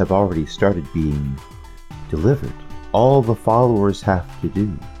these have already started being delivered. All the followers have to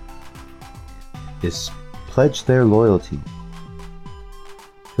do is pledge their loyalty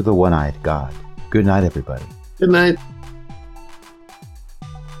to the one-eyed God. Good night, everybody. Good night.